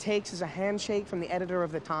all it takes is a handshake from the editor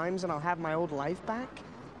of the Times and I'll have my old life back?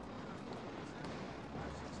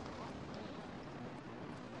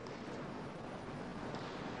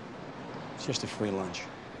 It's just a free lunch.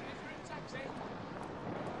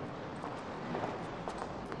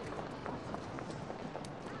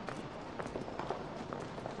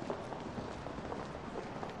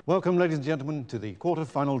 Welcome, ladies and gentlemen, to the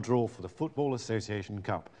quarter-final draw for the Football Association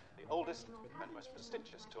Cup, the oldest and most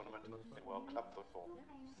prestigious tournament in world club football.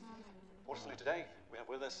 Fortunately today, we have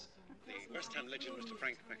with us the West Ham legend, Mr.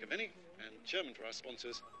 Frank McAvenny, and chairman for our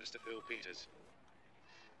sponsors, Mr. Phil Peters.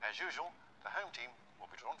 As usual, the home team will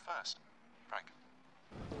be drawn first. Frank.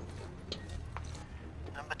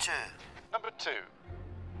 Number 2. Number 2,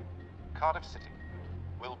 Cardiff City.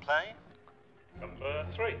 Will play? Number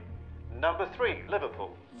 3. Number 3,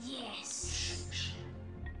 Liverpool. Yes.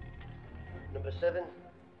 Number 7.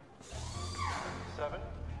 7,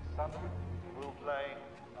 Sunderland. Will play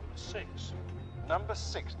number 6. Number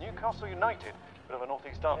 6, Newcastle United. Bit of a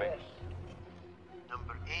North-East derby. Yes.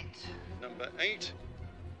 Number 8. Number 8,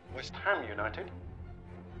 West Ham United.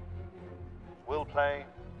 Will play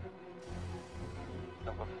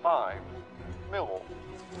number 5, Millwall.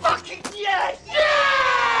 Fucking yes!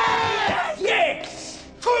 Yes! Yes!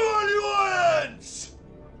 Come on, you Lions!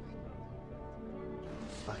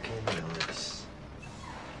 Fucking nice.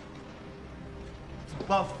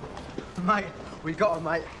 Love, mate, we got him,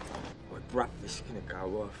 mate. My breakfast's gonna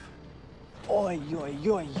go off. Oi, oi,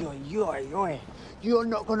 oi, oi, oi, oi. You're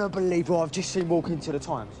not gonna believe who I've just seen walk into the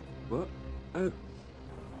Times. What? Oh.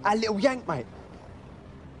 A little yank, mate.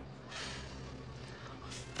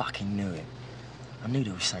 Fucking knew it. I knew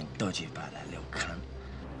there was something dodgy about that little cunt.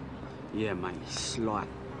 Yeah, mate, slight.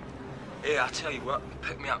 Yeah, I'll tell you what,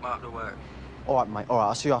 pick me up after work. All right, mate, all right,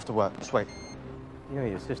 I'll see you after work. Sweet. You know,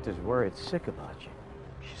 your sister's worried sick about you.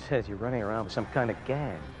 She says you're running around with some kind of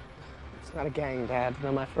gang. It's not a gang, Dad.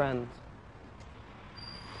 They're my friends.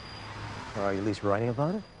 Or are you at least writing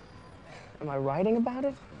about it? Am I writing about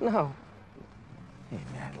it? No. Hey,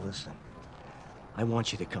 Matt, listen. I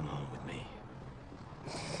want you to come home with me.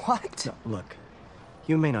 What? No, look,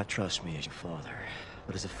 you may not trust me as your father,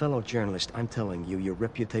 but as a fellow journalist, I'm telling you, your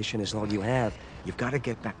reputation is all you have. You've got to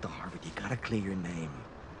get back to Harvard. You got to clear your name.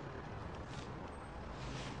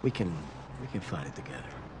 We can fight it together.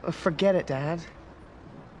 Forget it, Dad.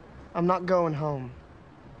 I'm not going home.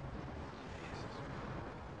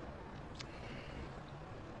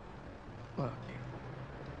 Look,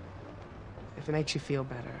 if it makes you feel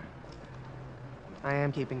better, I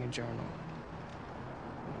am keeping a journal.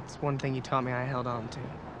 It's one thing you taught me I held on to.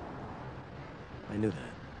 I knew that.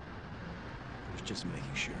 I was just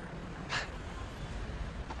making sure.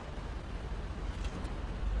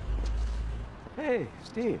 Hey,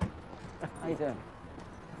 Steve. How you doing?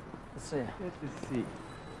 Good to see you. Good to see you.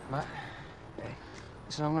 Matt? Hey.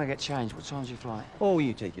 So I'm gonna get changed. What time's your flight? Oh,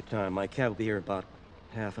 you take your time. My cab will be here about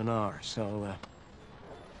half an hour, so,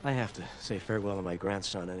 I have to say farewell to my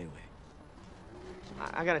grandson anyway.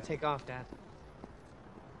 I gotta take off, Dad.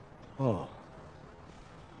 Oh.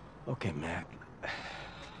 Okay, Mac.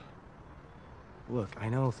 Look, I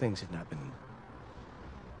know things have not been...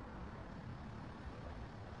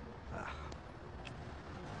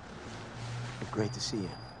 but great to see you.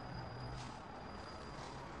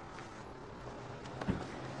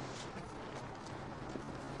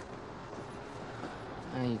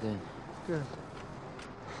 How you doing? Good.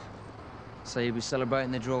 So you'll be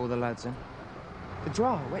celebrating the draw with the lads, then? The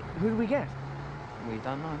draw? Wait, who do we get? We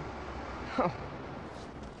don't know. Oh.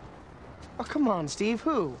 Oh, come on, Steve.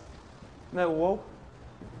 Who? Millwall.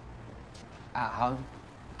 At home.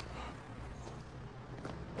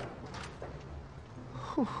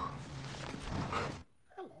 Whew.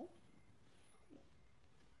 Hello.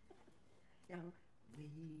 Young, we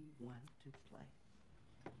want to play.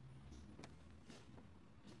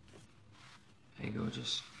 Hey,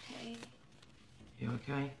 gorgeous. Hey. You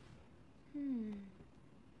okay?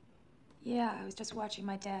 Yeah, I was just watching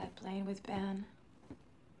my dad playing with Ben.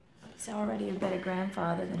 He's already a better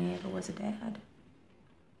grandfather than he ever was a dad.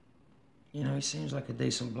 You know, he seems like a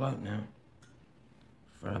decent bloke now.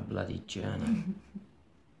 For a bloody journey.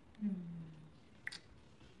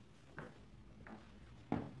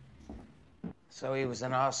 So he was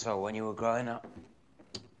an arsehole when you were growing up.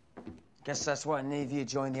 Guess that's why neither of you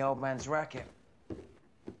joined the old man's racket.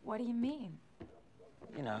 What do you mean?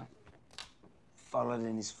 You know, followed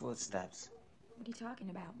in his footsteps. What are you talking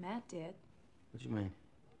about? Matt did. What do you mean?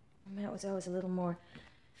 Matt was always a little more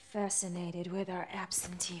fascinated with our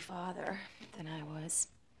absentee father than I was.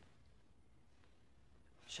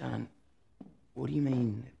 Shannon, what do you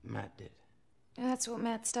mean Matt did? That's what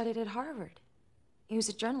Matt studied at Harvard. He was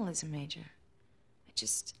a journalism major. I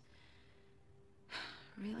just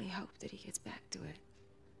really hope that he gets back to it.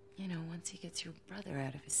 You know, once he gets your brother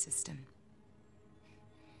out of his system.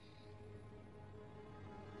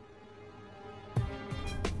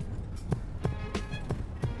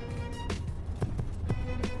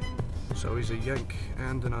 So he's a Yank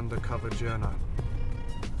and an undercover journo.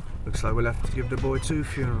 Looks like we'll have to give the boy 2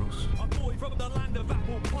 funerals. A boy from the land of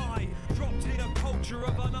apple pie, dropped in a culture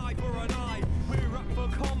of an eye for an eye. We're up for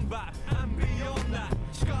combat and beyond that.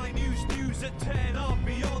 Sky News at 10 are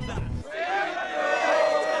beyond that.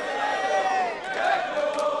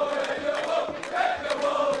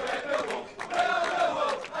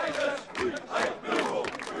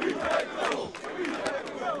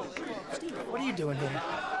 Steve, what are you doing here?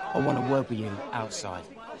 I want to work with you outside.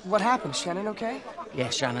 What happened? Shannon okay? Yeah,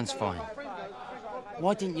 Shannon's fine.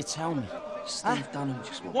 Why didn't you tell me? Steve Dunham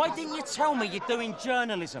just... Why didn't you tell me you're doing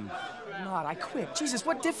journalism? Not, I quit. Jesus,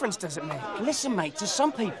 what difference does it make? Listen, mate, to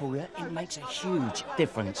some people, it makes a huge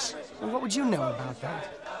difference. Well, what would you know about that?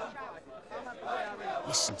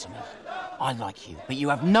 Listen to me. I like you, but you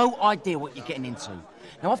have no idea what you're getting into.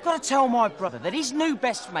 Now, I've got to tell my brother that his new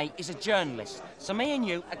best mate is a journalist. So me and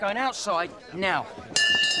you are going outside now.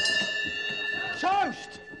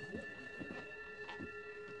 Toast!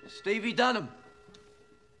 Stevie Dunham.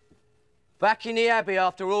 Back in the Abbey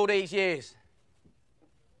after all these years.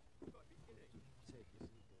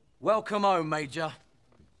 Welcome home, Major.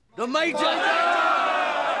 The Major!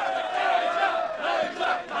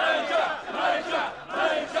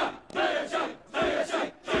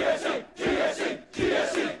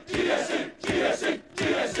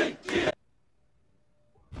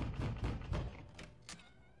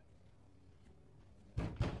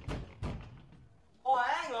 Oh,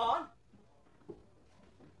 hang on.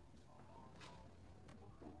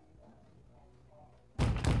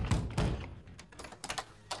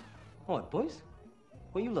 All right, boys.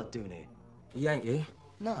 What you lot doing here? He ain't you?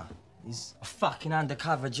 Nah, he's... A fucking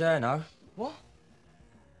undercover journo. What?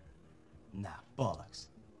 Nah, bollocks.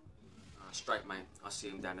 Straight, mate. I see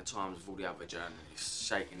him down the Times with all the other journalists,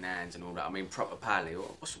 shaking hands and all that. I mean, proper pally.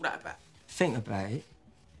 What's all that about? Think about it.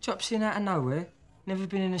 Drops in out of nowhere. Never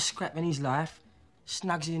been in a scrap in his life.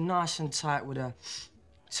 Snugs in nice and tight with a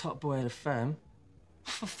top boy of the firm.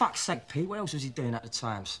 For fuck's sake, Pete, what else was he doing at the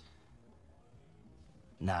Times?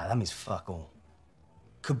 Nah, that means fuck all.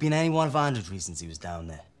 Could be in any one of 100 reasons he was down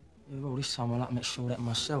there. Yeah, well, this time I'll like to make sure of that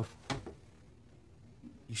myself.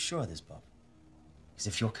 You sure of this, Bob? Because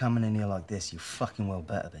if you're coming in here like this, you fucking well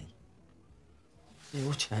better be. Yeah,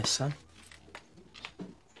 watch that, son.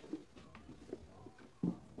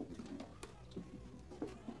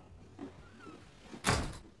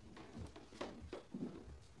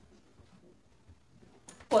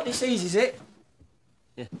 What, this easy, is it?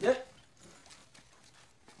 Yeah. Yeah?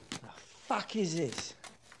 The fuck is this?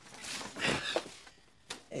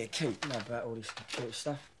 Here, keep. Know about all this computer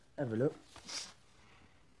stuff. Have a look.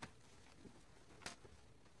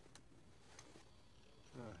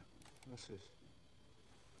 What's this?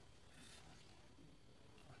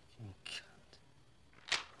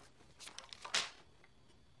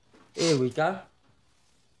 Here we go.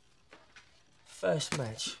 First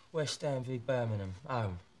match, West Ham v Birmingham,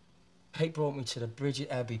 home. Pete brought me to the Bridget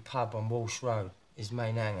Abbey pub on Walsh Road, his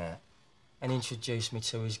main hangout, and introduced me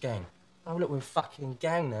to his gang. Oh, look, we're a fucking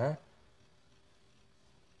gang now.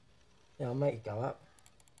 Yeah, I'll make it go up.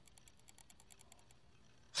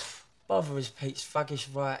 Bother is Pete's thuggish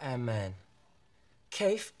right-hand man.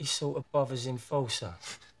 Keith is sort of Bother's enforcer.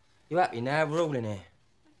 You happy now? We're all in here.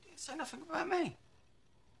 Say nothing about me.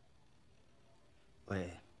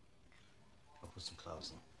 Wait. I'll put some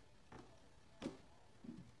clothes on.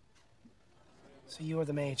 So you were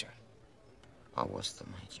the major? I was the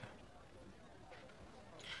major.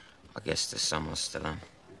 I guess the sun was still on.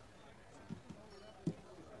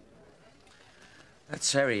 That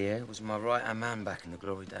Terry here was my right-hand man back in the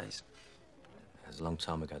glory days. That was a long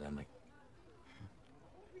time ago, then, mate.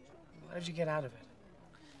 How did you get out of it?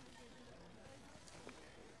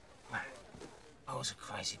 I was a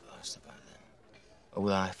crazy bastard back then.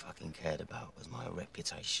 All I fucking cared about was my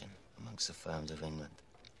reputation amongst the firms of England.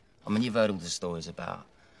 I mean, you've heard all the stories about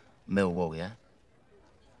Millwall, yeah?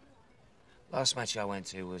 Last match I went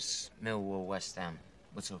to was Millwall West Ham.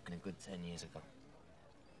 We're talking a good 10 years ago.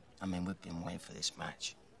 I mean, we've been waiting for this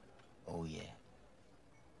match all year.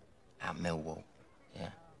 At Millwall, yeah?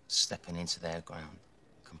 Stepping into their ground,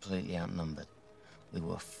 completely outnumbered. We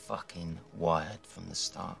were fucking wired from the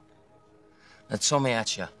start. Now, Tommy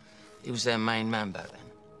Hatcher, he was their main man back then.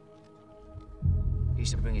 He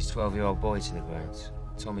used to bring his 12-year-old boy to the grounds,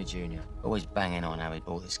 Tommy Jr., always banging on how he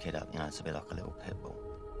brought this kid up, you know, to be like a little pit bull.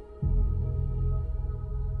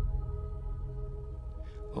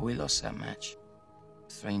 Well, we lost that match,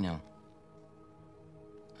 3-0.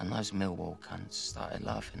 And those Millwall cunts started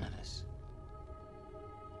laughing at us.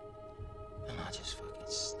 And I just fucking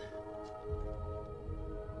snapped.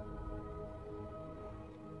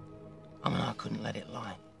 I mean, I couldn't let it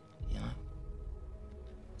lie, you know?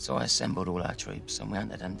 So I assembled all our troops and we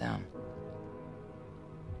hunted them down.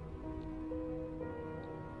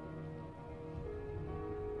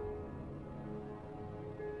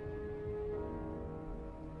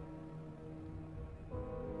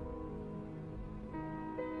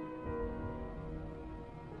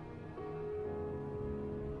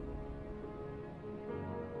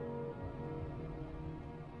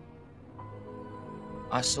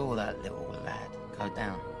 I saw that little lad go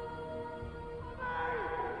down.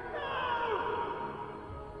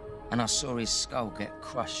 And I saw his skull get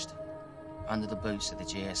crushed under the boots of the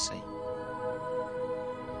GSC.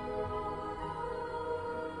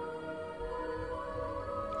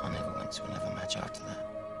 I never went to another match after that.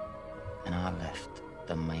 And I left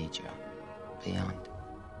the major behind.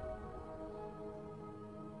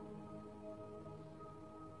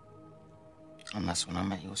 And that's when I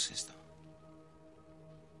met your sister.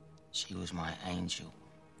 She was my angel.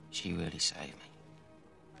 She really saved me.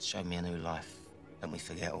 Showed me a new life. Let me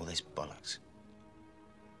forget all this bollocks.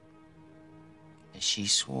 And she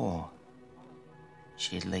swore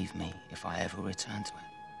she'd leave me if I ever returned to it.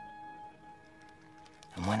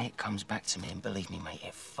 And when it comes back to me, and believe me, mate,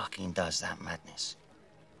 it fucking does that madness.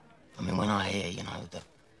 I mean, when I hear, you know,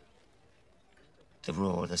 the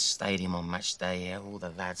roar of the stadium on match day, yeah, all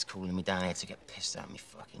the lads calling me down here to get pissed at me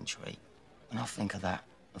fucking tree. When I think of that,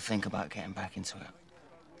 I think about getting back into it.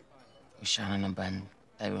 With Shannon and Ben,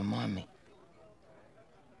 they remind me.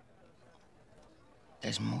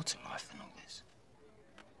 There's more to life than all this.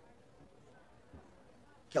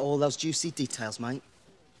 Get all those juicy details, mate.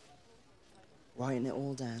 Writing it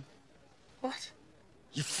all down. What?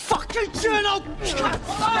 You fucking journal!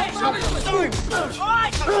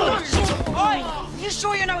 You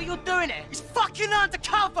sure you know what you're doing here? He's fucking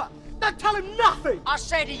undercover! Don't tell him nothing! I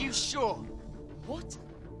said, are you sure? What?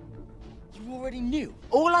 You already knew?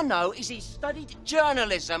 All I know is he studied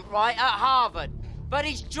journalism, right, at Harvard, but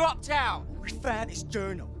he's dropped out. We found his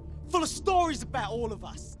journal, full of stories about all of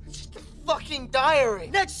us. Just the fucking diary.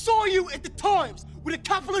 Ned saw you at the Times with a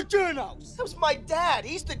couple of journals. That was my dad.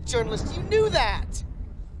 He's the journalist. You knew that.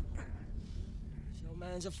 Your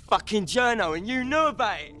man's a fucking journo and you knew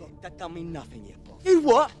about it. Look, that don't mean nothing yet, boss. You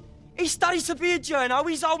what? He studies to be a journo.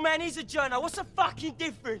 His old man is a journo. What's the fucking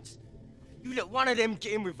difference? You let one of them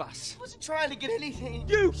get in with us. I wasn't trying to get anything.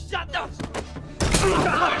 You shut up!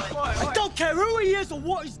 I don't care who he is or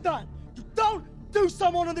what he's done. You don't do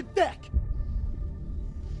someone on the deck.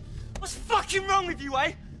 What's fucking wrong with you,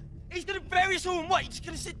 eh? He's gonna bury us all and what? You're just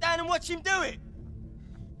gonna sit down and watch him do it?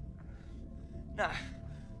 Nah,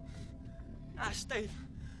 Steve.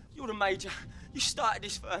 You're the major. You started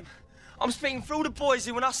this firm. I'm speaking for all the boys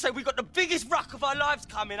here when I say we got the biggest ruck of our lives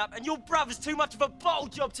coming up and your brother's too much of a bottle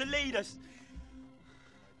job to lead us.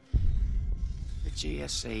 The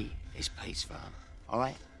GSC is Pete's firm, all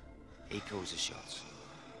right? He calls the shots.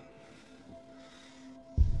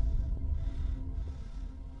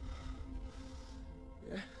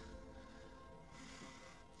 Yeah?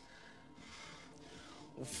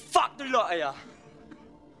 Well, fuck the lot of ya.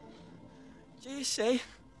 GSC?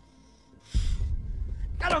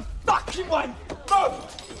 Got a fucking one!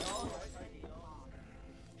 Move!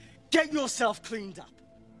 Get yourself cleaned up.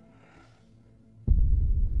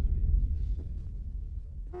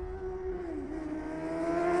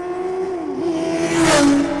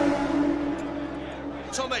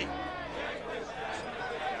 Tommy!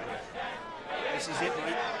 This is it,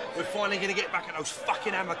 mate. We're finally gonna get back at those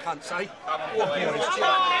fucking hammer cunts, eh? What boys?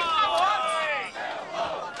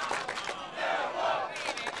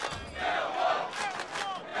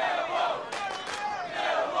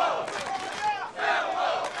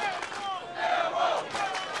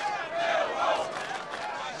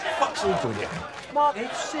 What's he doing here? Marty,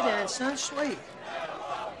 sit down, son. Sweet.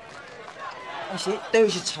 That's it. Do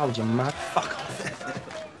as you told you, mug. Fuck off.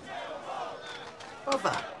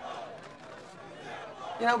 Brother.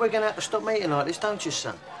 You know we're going to have to stop meeting like this, don't you,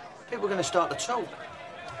 son? People are going to start to talk.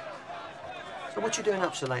 So what you doing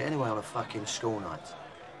up so late anyway on a fucking school night?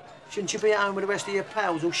 Shouldn't you be at home with the rest of your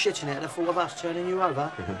pals all shitting it at the thought of us turning you over?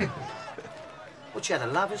 What, you had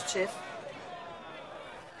a lover's tiff?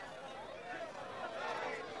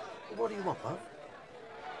 What do you want, bub?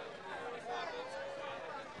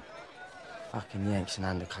 Fucking Yanks and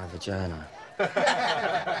undercover journo.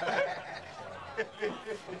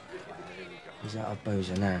 He's out of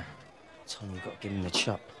boozer now. Tom, you've got to give him the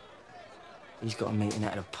chop. He's got a meeting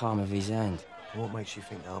out of the palm of his hand. What makes you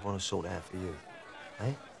think that I want to sort it out for you?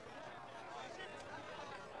 Eh?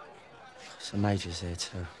 So Major's there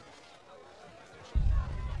too.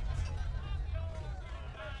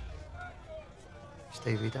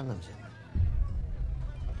 Stevie Dunham's in.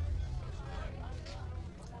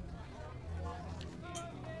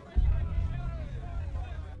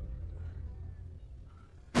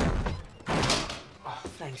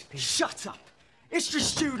 Thanks, Pete. Shut up! It's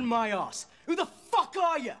just shooting my ass. Who the fuck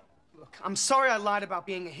are you? Look, I'm sorry I lied about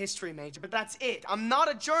being a history major, but that's it. I'm not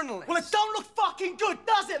a journalist. Well, it don't look fucking good,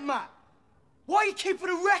 does it, Matt? Why are you keeping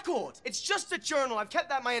a record? It's just a journal. I've kept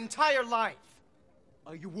that my entire life.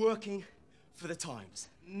 Are you working for the Times?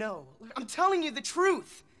 No. Look, I'm telling you the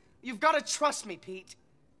truth. You've got to trust me, Pete.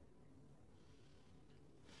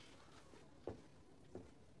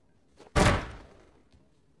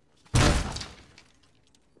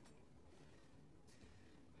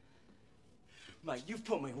 Mate, you've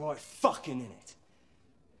put me right fucking in it.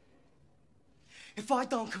 If I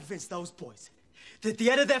don't convince those boys that the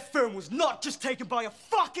head of their firm was not just taken by a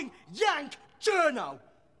fucking Yank journo,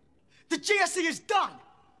 the GSC is done.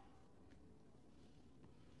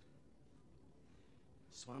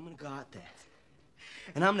 So I'm gonna go out there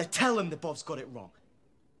and I'm gonna tell them that Bob's got it wrong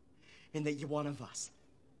and that you're one of us.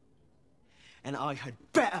 And I had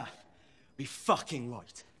better be fucking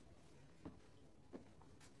right.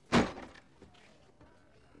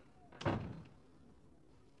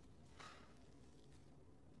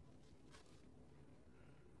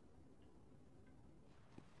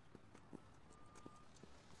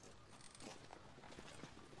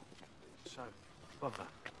 So, Bother,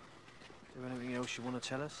 is there anything else you want to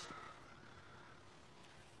tell us?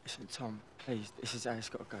 Listen, Tom, please, this is how it's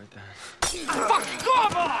got to go down. Fucking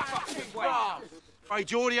bother!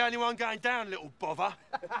 Afraid you're the only one going down, little bother.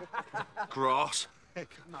 Grass. No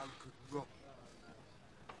good rock.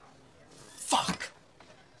 Fuck!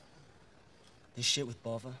 This shit with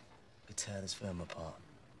Bother could tear this firm apart.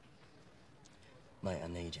 Mate, I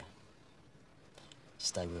need you.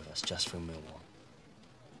 Stay with us just through Millwall.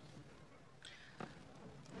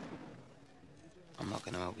 I'm not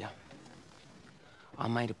going to help you. I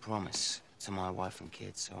made a promise to my wife and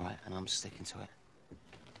kids, all right? And I'm sticking to it.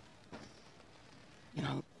 You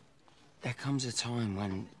know, the comes a time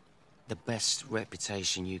when the best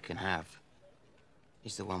reputation you can have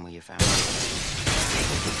is the one where you're found.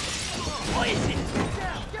 What is it?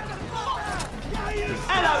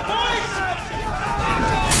 Hello, boys!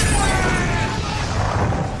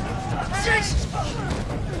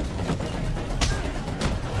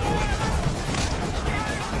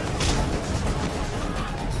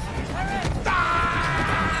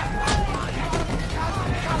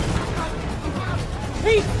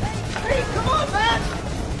 Pete! Pete, come on, man!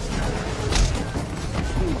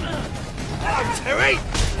 Hello, Terry!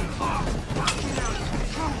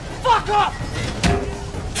 Fuck up!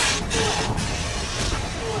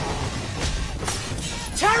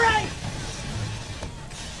 Terry!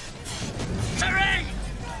 Terry!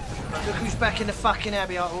 Look who's back in the fucking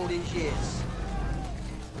abbey after all these years.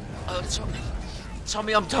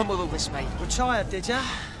 Tommy, I'm done with all this, mate. Retired, did ya?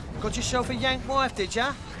 Got yourself a yank wife, did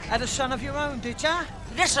ya? Had a son of your own, did ya?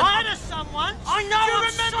 Listen! I had a son once! I know, Do you I'm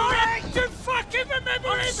remember sorry. him? Do you fucking remember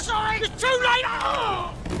I'm him? sorry. It's too late!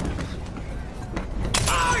 Oh!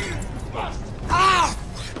 Oh, you bastard! Ah!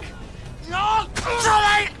 No!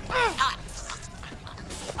 Tommy!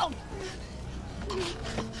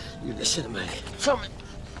 You listen to me. Tommy!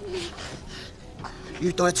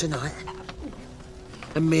 You die tonight,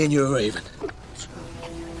 and me and you are even.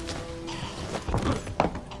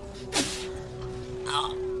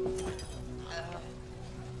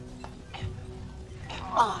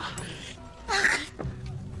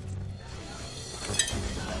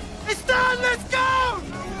 It's done! Let's go!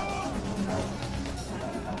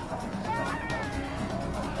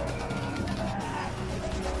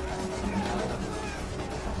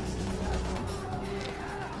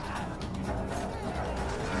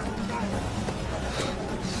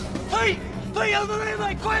 Pete! Pete, over here,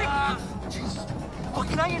 mate, quick! Jesus.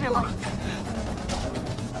 Fucking hate him, mate.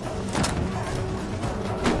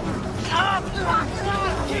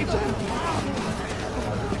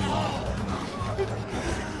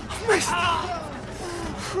 Missed!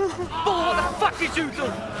 What the fuck did you do?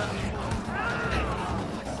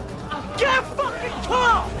 Get a fucking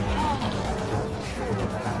car!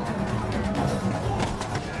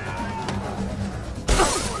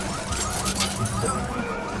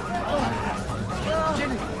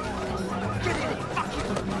 Jimmy! Get in it! Fucking...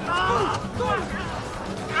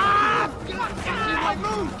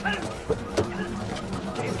 Move!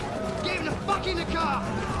 Get him the fuck in the car!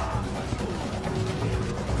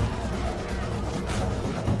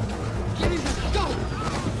 Get him! Go!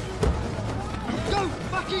 Go!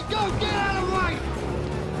 Fucking go! Get out of the way!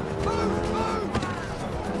 Move! Move!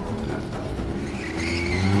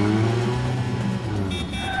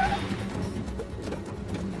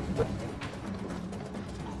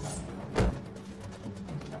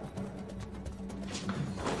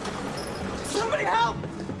 Somebody help!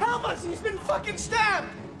 Help us! He's been fucking stabbed!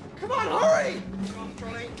 Come on, hurry!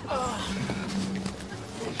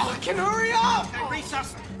 Fucking hurry up! Hey,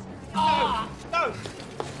 recess! No! No!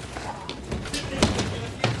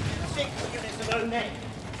 6 units of own neck.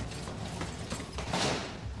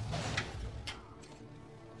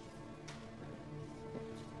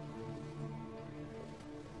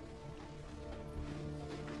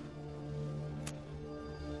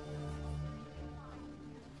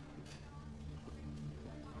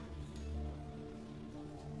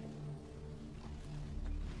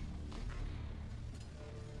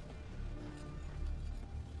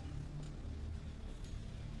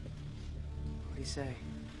 What'd he say?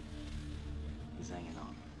 He's hanging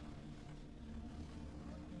on.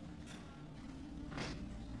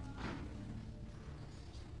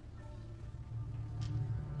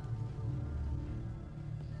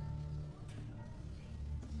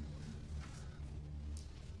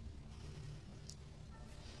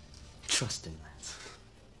 Trust in lads.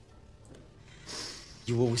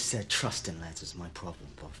 You always said trust in lads was my problem,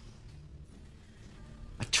 Bob.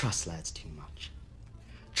 I trust lads too much.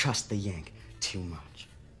 Trust the Yank too much.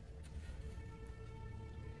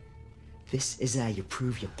 This is how you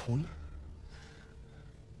prove your point?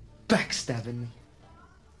 Backstabbing me?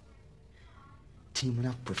 Teaming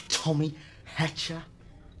up with Tommy Hatcher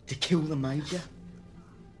to kill the Major?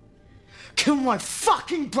 Kill my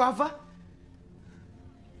fucking brother?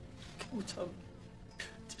 Come on, Tom.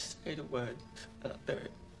 Just say the word, and I'll do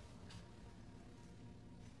it.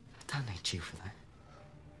 I don't need you for that.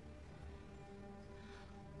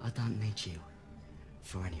 I don't need you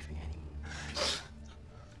for anything anymore.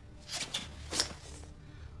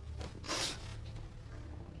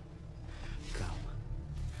 Go.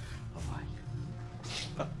 Away.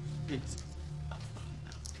 Please.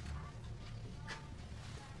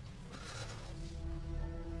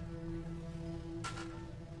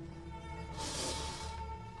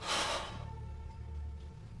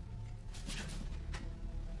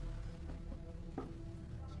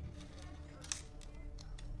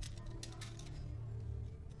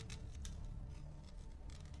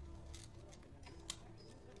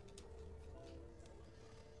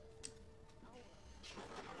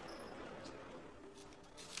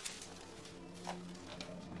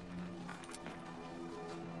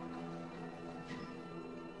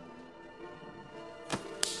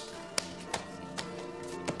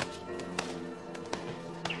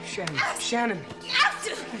 Shannon, Shannon.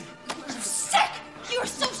 You're sick! You're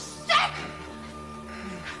so sick!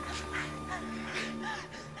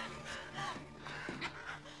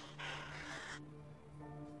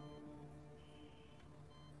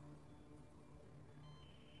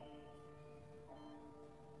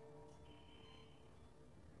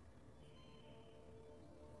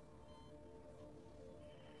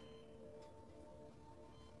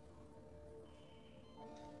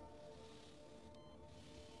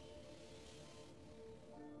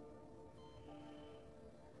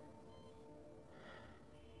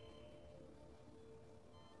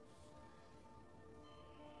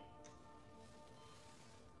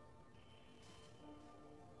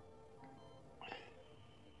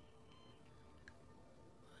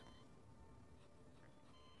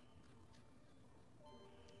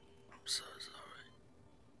 I'm so sorry.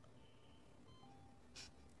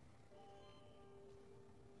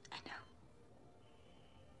 I know.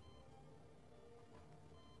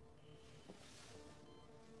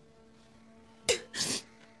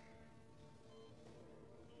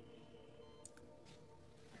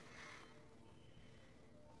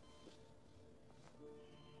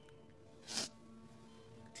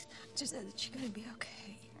 The doctor said that you're gonna be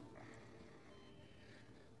okay.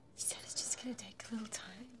 He said it's just gonna take a little time.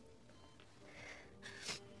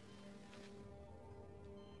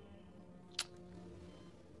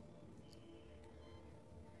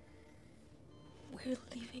 We're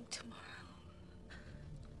leaving tomorrow.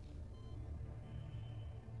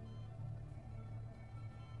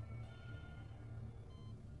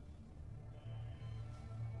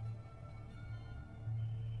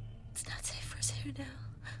 It's not safe for us here now.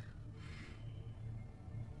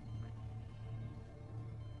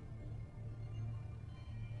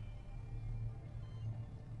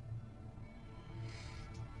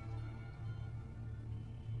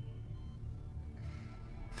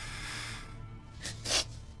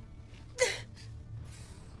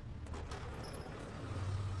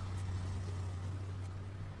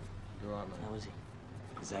 You're right, man. How is he?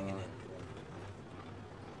 He's hanging in.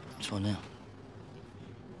 So now?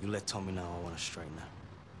 You let Tommy know I want to straighten out.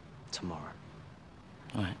 Tomorrow.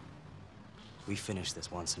 All right. We finish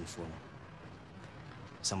this once and for all.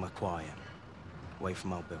 Somewhere quiet. Away from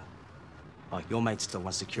Mobile. Like, your mate still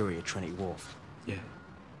wants security at Trinity Wharf. Yeah.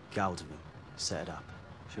 Get hold of him. Set it up.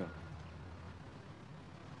 Sure.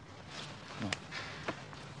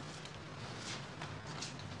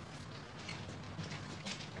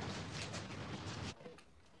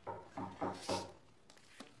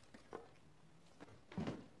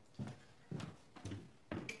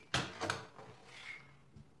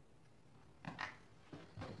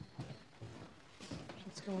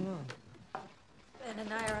 What's going on? Ben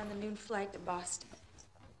and I are on the noon flight to Boston.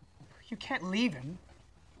 You can't leave him.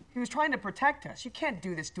 He was trying to protect us. You can't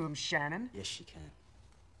do this to him, Shannon. Yes, she can.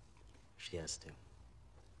 She has to.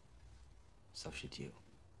 So should you.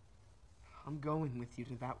 I'm going with you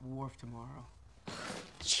to that wharf tomorrow.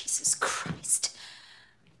 Jesus Christ.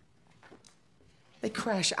 They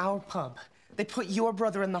crash our pub. They put your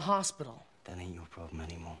brother in the hospital. That ain't your problem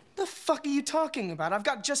anymore. The fuck are you talking about? I've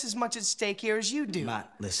got just as much at stake here as you do.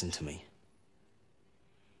 Matt, listen to me.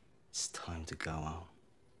 It's time to go home.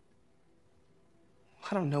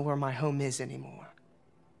 I don't know where my home is anymore.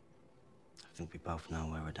 I think we both know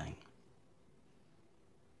where it ain't.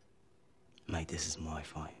 Mate, this is my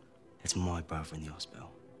fight. It's my brother in the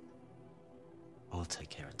hospital. I'll take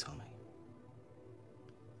care of Tommy.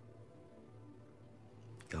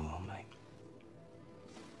 Go on, mate.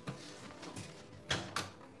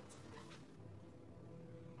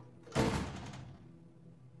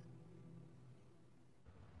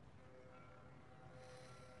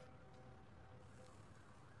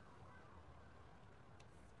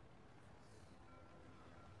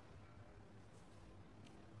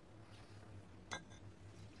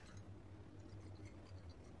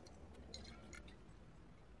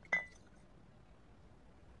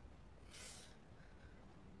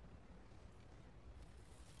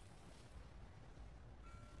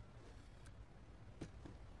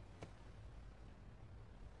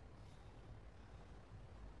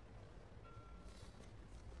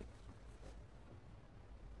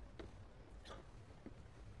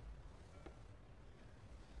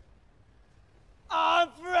 I'm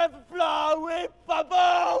forever blowing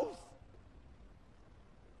bubbles!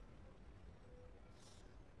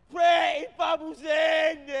 Pretty bubbles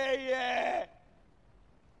in the air!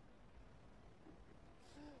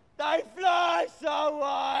 They fly so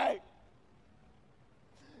high!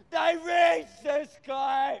 They reach the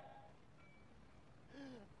sky!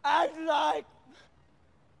 And like...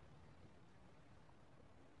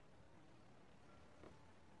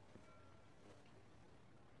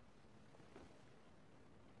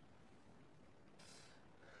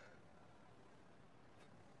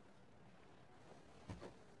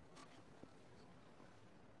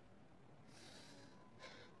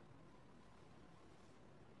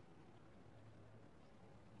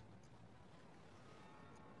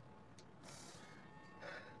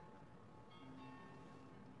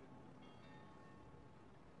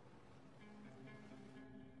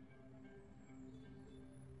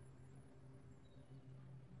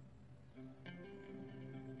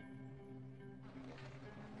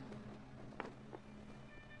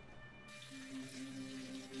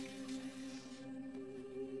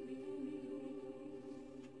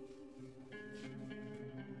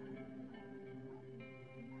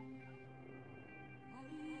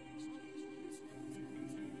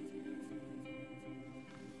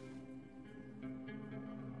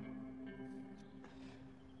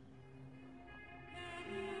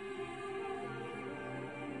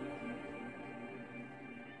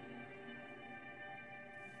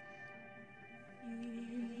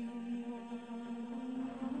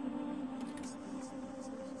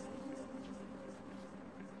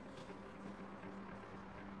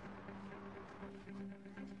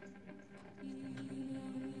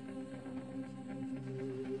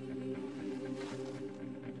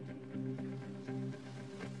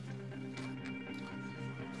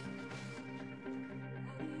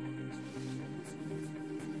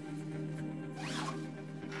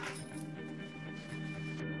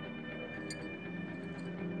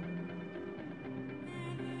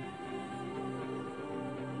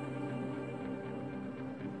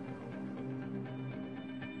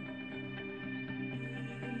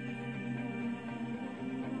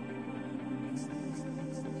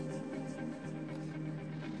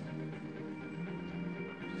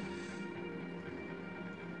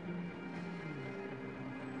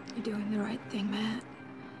 You're doing the right thing, Matt.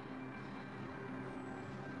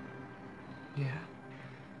 Yeah.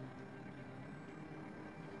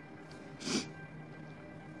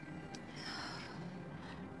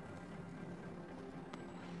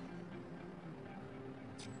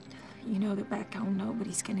 You know that back home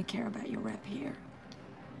nobody's gonna care about your rep here.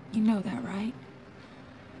 You know that, right?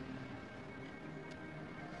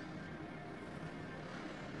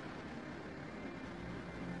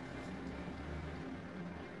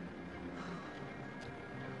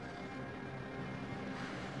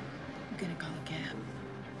 I'm gonna call a cab.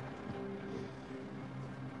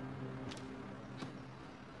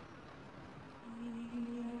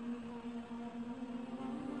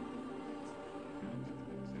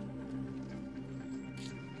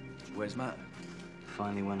 Where's Matt?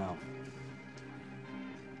 Finally went out.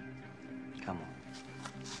 Come on.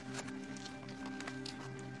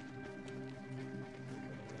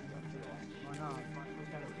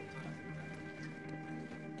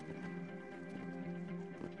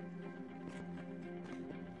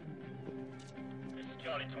 This is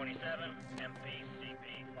Charlie 27, MPCP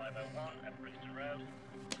 501 at Bristol Road.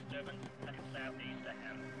 Disturbance heading southeast to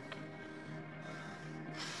Ham.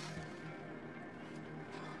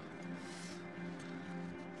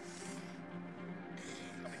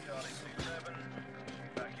 Copy Charlie 27,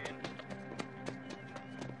 back in.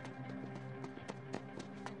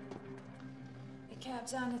 The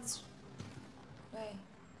cab's on its way.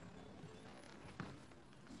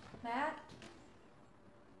 Matt?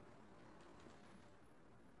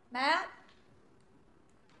 Matt?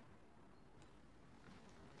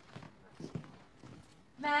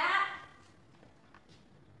 Matt?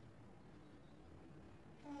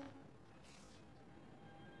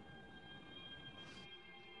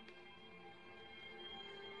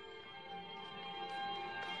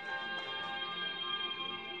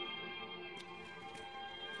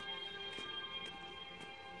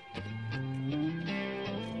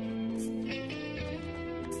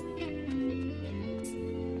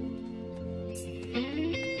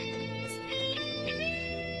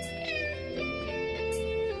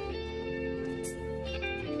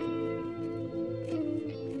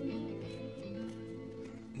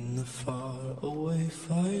 In the far away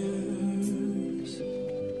fires,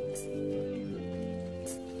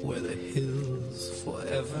 where the hills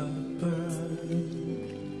forever burn,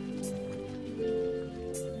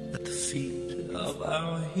 at the feet of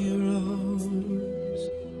our heroes,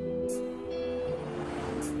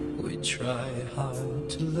 we try hard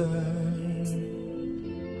to learn,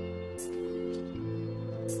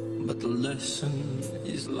 but the lesson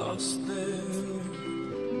is lost there.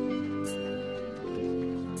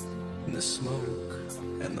 The smoke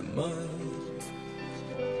and the mud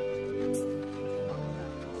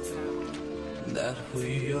that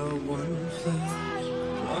we are one flesh,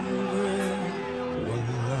 one breath, one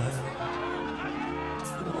life,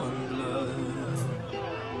 one blood.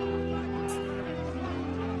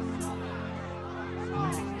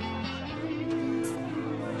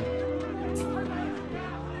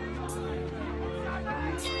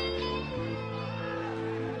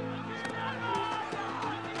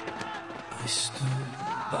 I stood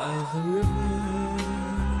by the river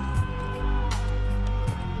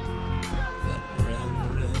that ran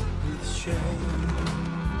red with shame.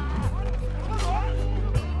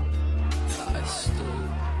 I stood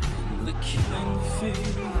in the killing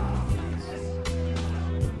fields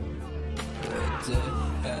where death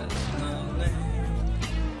has no name.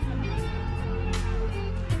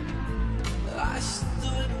 I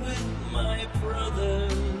stood with my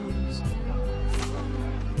brothers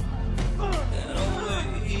and a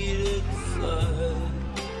weighted flood,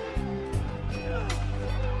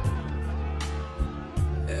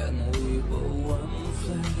 and we were one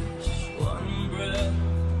flesh, one breath,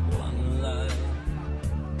 one life,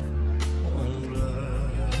 one blood.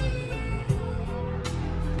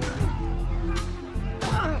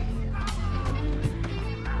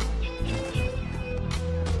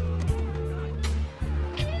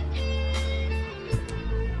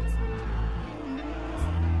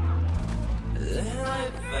 Then I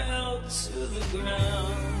fell to the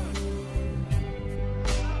ground,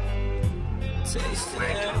 tasting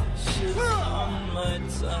ashes on my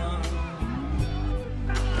tongue,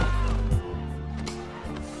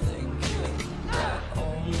 thinking that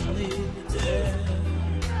only the dead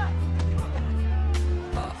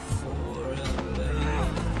are forever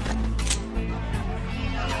young.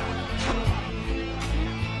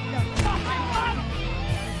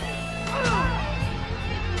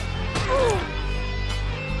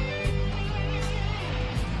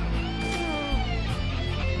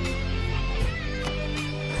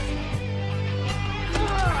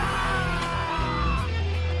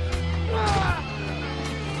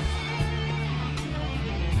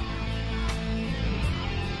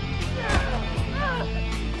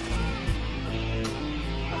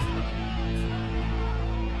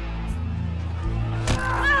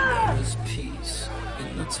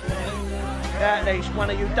 At least one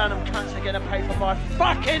of you Dunham cunts are gonna pay for my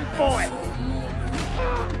fucking boy!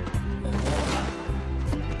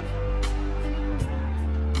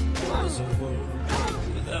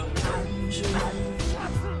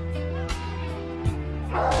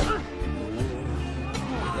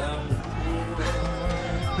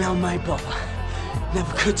 Well made, brother.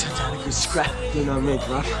 Never could turn down a good scrap. You know me,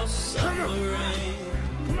 bruv.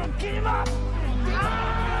 Come on, get him up!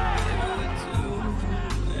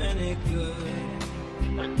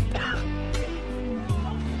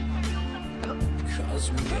 Cause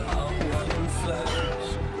we are one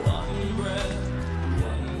flesh, one breath,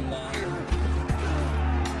 one life.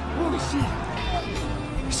 Holy shit!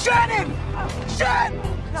 Shut him! Shut!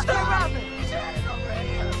 Stop! Shut him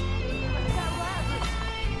already!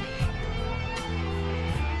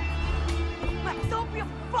 Man, don't be a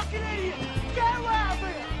fucking idiot! Get out of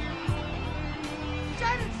here!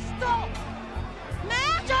 Shannon, stop!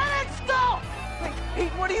 Man! Shannon, stop! Hey,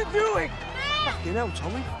 Pete, what are you doing? Fucking hell,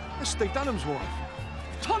 Tommy. That's Steve Dunham's wife.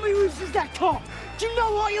 Tommy Roos is that cop. Do you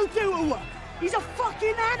know what he'll do to her? He's a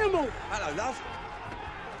fucking animal. Hello, love.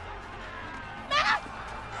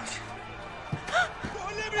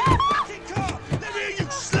 Let me in the fucking car! Let me in,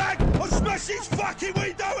 you slag! I'll smash his fucking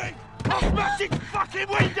window in! I'll smash his fucking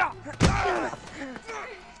window!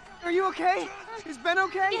 Are you okay? Is Ben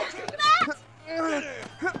okay?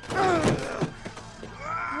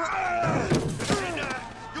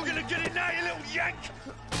 You're gonna get in now, you little yank!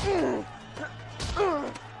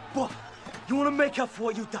 Boy, you want to make up for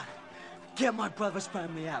what you've done? Get my brother's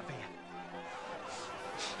family out of here.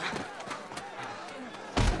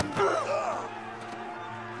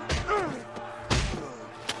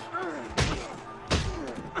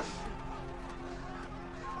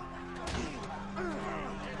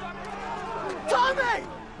 Tommy!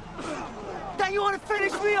 Don't you want to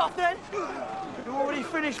finish me off then? You already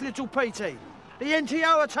finished, little Petey. The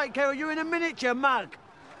NTO will take care of you in a minute, you mug.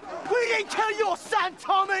 We didn't kill your son,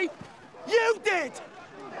 Tommy! You did!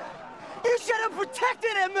 You should have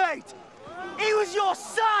protected him, mate! He was your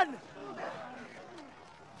son!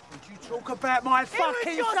 Don't you talk about my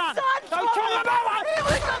fucking your son! son, Don't Tommy! talk about my... He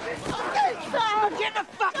was your fucking son! Get in the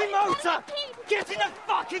fucking motor! Get in the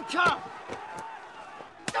fucking car!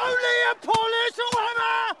 Only a police or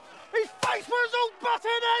whatever! His face was all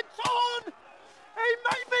buttered and torn! He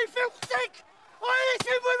made me feel sick! I hit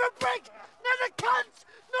him with a brick! Now the cunts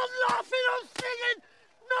not laughing or singing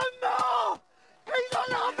no more! He's not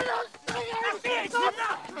laughing or singing! That's it! It's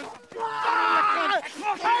enough!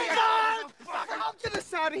 Hang on! I'll get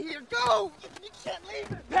us out of here. Go! You can't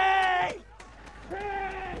leave it. Hey!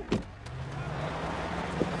 Hey!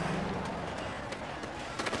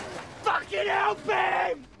 Fucking help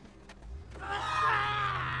him!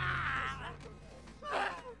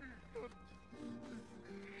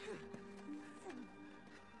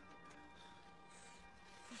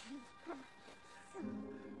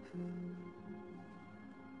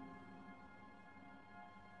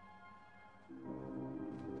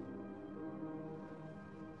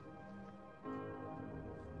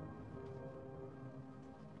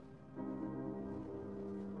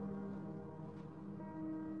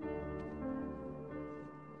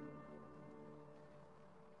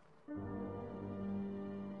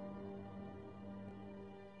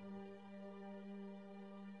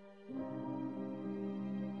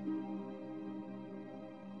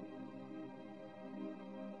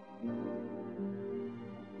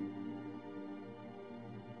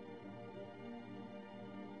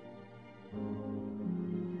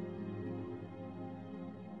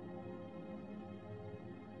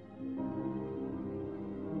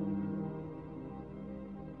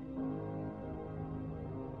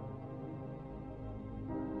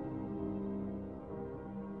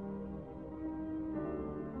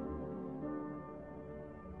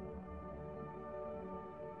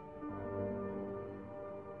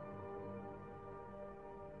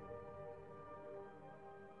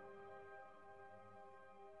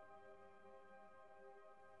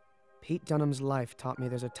 Pete Dunham's life taught me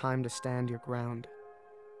there's a time to stand your ground.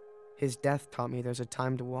 His death taught me there's a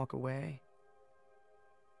time to walk away.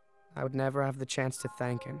 I would never have the chance to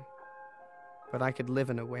thank him, but I could live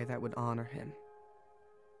in a way that would honor him.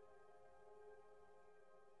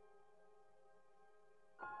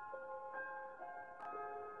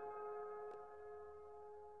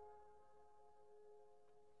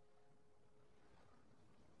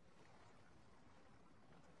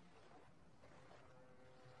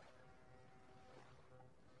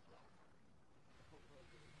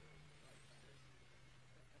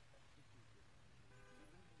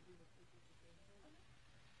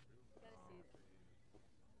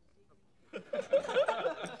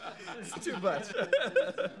 It's too much.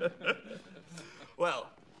 Well,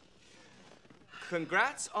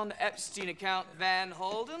 congrats on the Epstein account, Van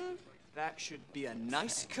Holden. That should be a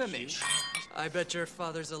nice commission. I bet your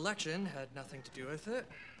father's election had nothing to do with it.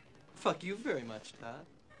 Fuck you very much, Todd.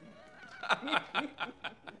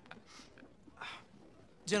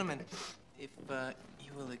 Gentlemen, if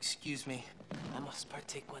you will excuse me, I must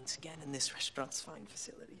partake once again in this restaurant's fine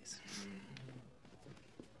facilities.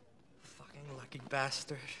 Fucking lucky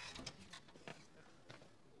bastard.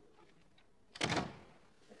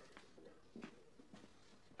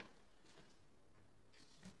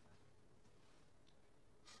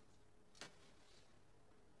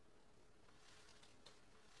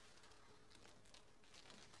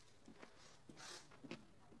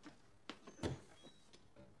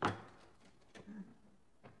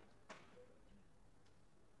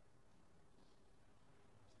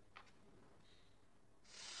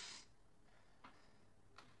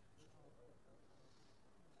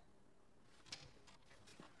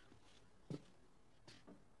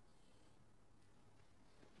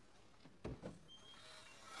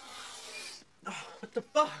 What the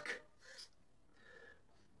fuck?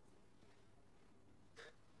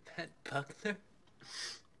 Matt Buckler?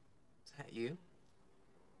 Is that you?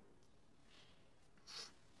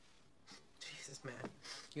 Jesus, man.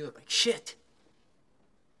 You look like shit.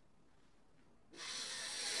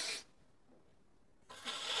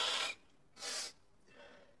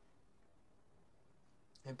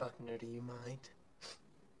 Hey, Buckner, do you mind?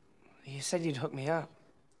 You said you'd hook me up.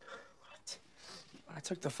 What? I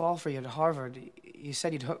took the fall for you at Harvard. You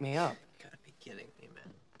said you'd hook me up. You gotta be kidding me,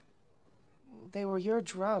 man. They were your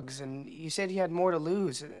drugs, and you said you had more to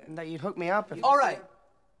lose, and that you'd hook me up if... All right.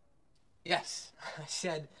 Yes, I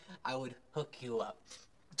said I would hook you up.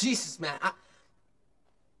 Jesus, man,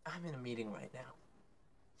 I'm in a meeting right now.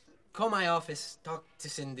 Call my office, talk to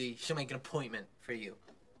Cindy. She'll make an appointment for you.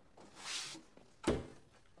 You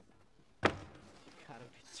gotta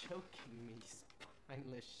be joking me,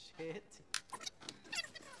 spineless shit.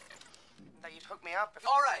 That you'd hook me up if...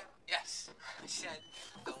 All right, yes. I said...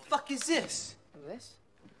 What the fuck is this? This?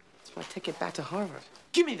 It's my ticket back to Harvard.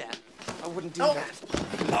 Give me that. I wouldn't do that.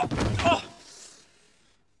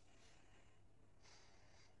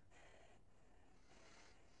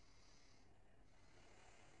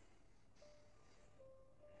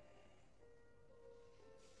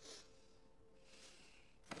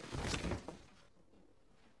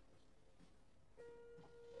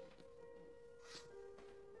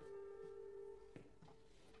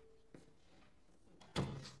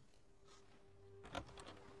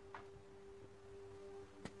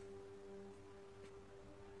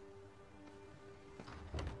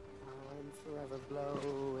 Forever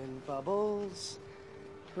blowing bubbles,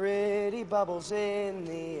 pretty bubbles in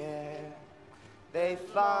the air. They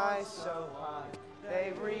fly so high,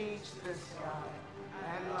 they reach the sky,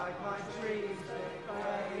 and like my dreams they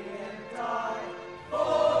fade and die.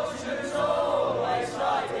 Fortune's always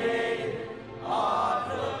fighting, I've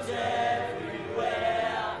looked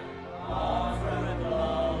everywhere. On forever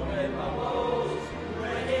blowing bubbles,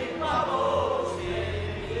 pretty bubbles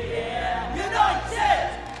in the air. United!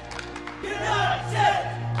 United!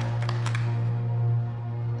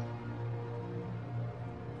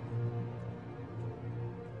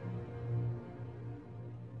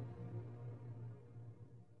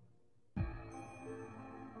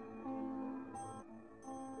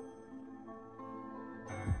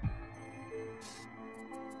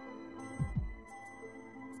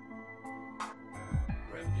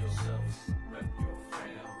 Rep yourself, rep your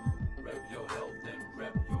fam, rep your health and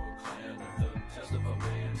rep your clan. The test of a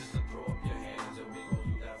man is to throw up your hands, and we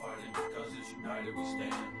gon' do that fighting because it's united we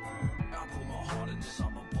stand. I put my heart in this,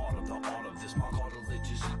 I'm a part of the art of this. My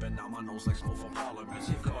cartilage is seeping out my nose like smoke from parliaments.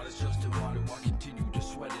 If God is just divided, why continue to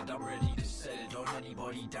sweat it? I'm ready to set it, don't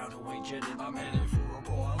anybody down who ain't jetted. I'm headed for a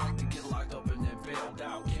brawl, I like to get locked up and then bailed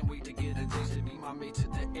out. Can't wait to get a taste to meet my mates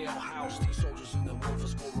at the ale house. These soldiers in the war for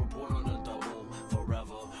score report on a double.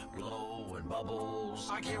 Forever blowing bubbles.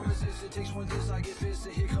 I can't resist, it takes one kiss, I get pissed,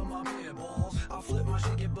 and here come my beer balls. I flip my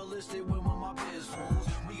shit, get ballistic when one of my beers falls.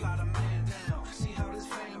 We got a man down, see how this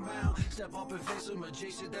fan bound. Step up and face him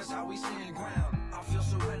adjacent, that's how we stand ground. I feel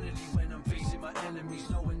serenity when I'm facing my enemies,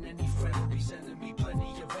 knowing any friend will be sending me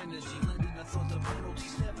plenty of energy. Lending a thought to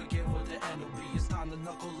penalties, never get what the end will be. It's time to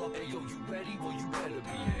knuckle up, hey yo, you ready? Well, you better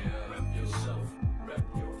be. Yeah, rep yourself, rep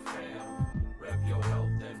your fam, rep your health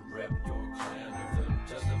and rep your clan. If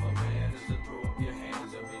the test of a man is to throw up your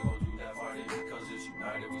hands, and we gon' do that fighting because it's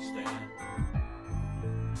united we stand.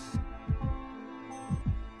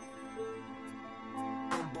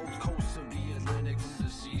 On both coasts of the Atlantic, from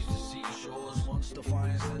the seas to seashores, one ounce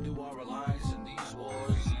defiance, then do our alliance in these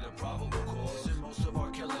wars. See the probable cause in most of our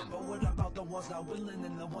killing. But what about the ones not willing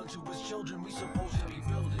and the ones who as children we supposed to be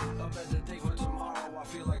building a better day for tomorrow? I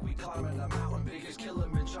feel like we climbing a mountain big as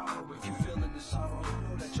Kilimanjaro. If you feeling the sorrow, you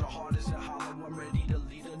know that your heart is at hollow. I'm ready to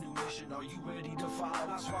lead a new mission. Are you ready to follow?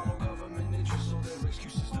 I swallow government interests so their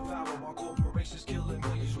excuses devour while corporations killing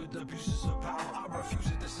millions with abuses of power. I refuse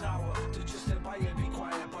it this hour to just stand by and be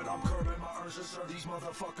quiet, but I'm curbing my urge to serve these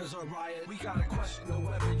motherfuckers a riot. We gotta question the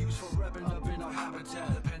weapon used for repping up in our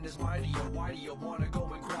habitat. The pen is mighty, or why do you wanna go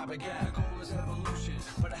and grab again? The goal is evolution,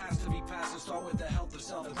 but it has to be passive. Start with the health of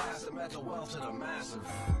self and pass the mental wealth to the massive.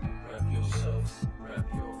 Rep yourself, rep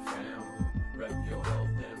your fam, rep your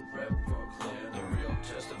health and rep your clan. The real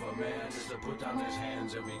test of a man is to put down his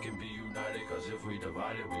hands and we can be united, cause if we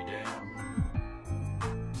divide it, we damn.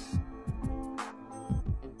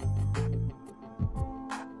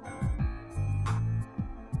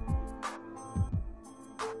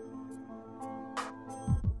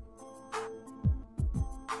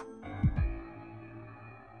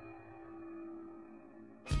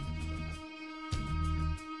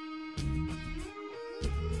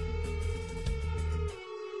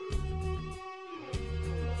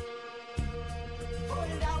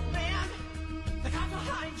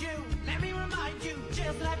 Let me remind you,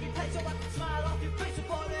 jails let me play so what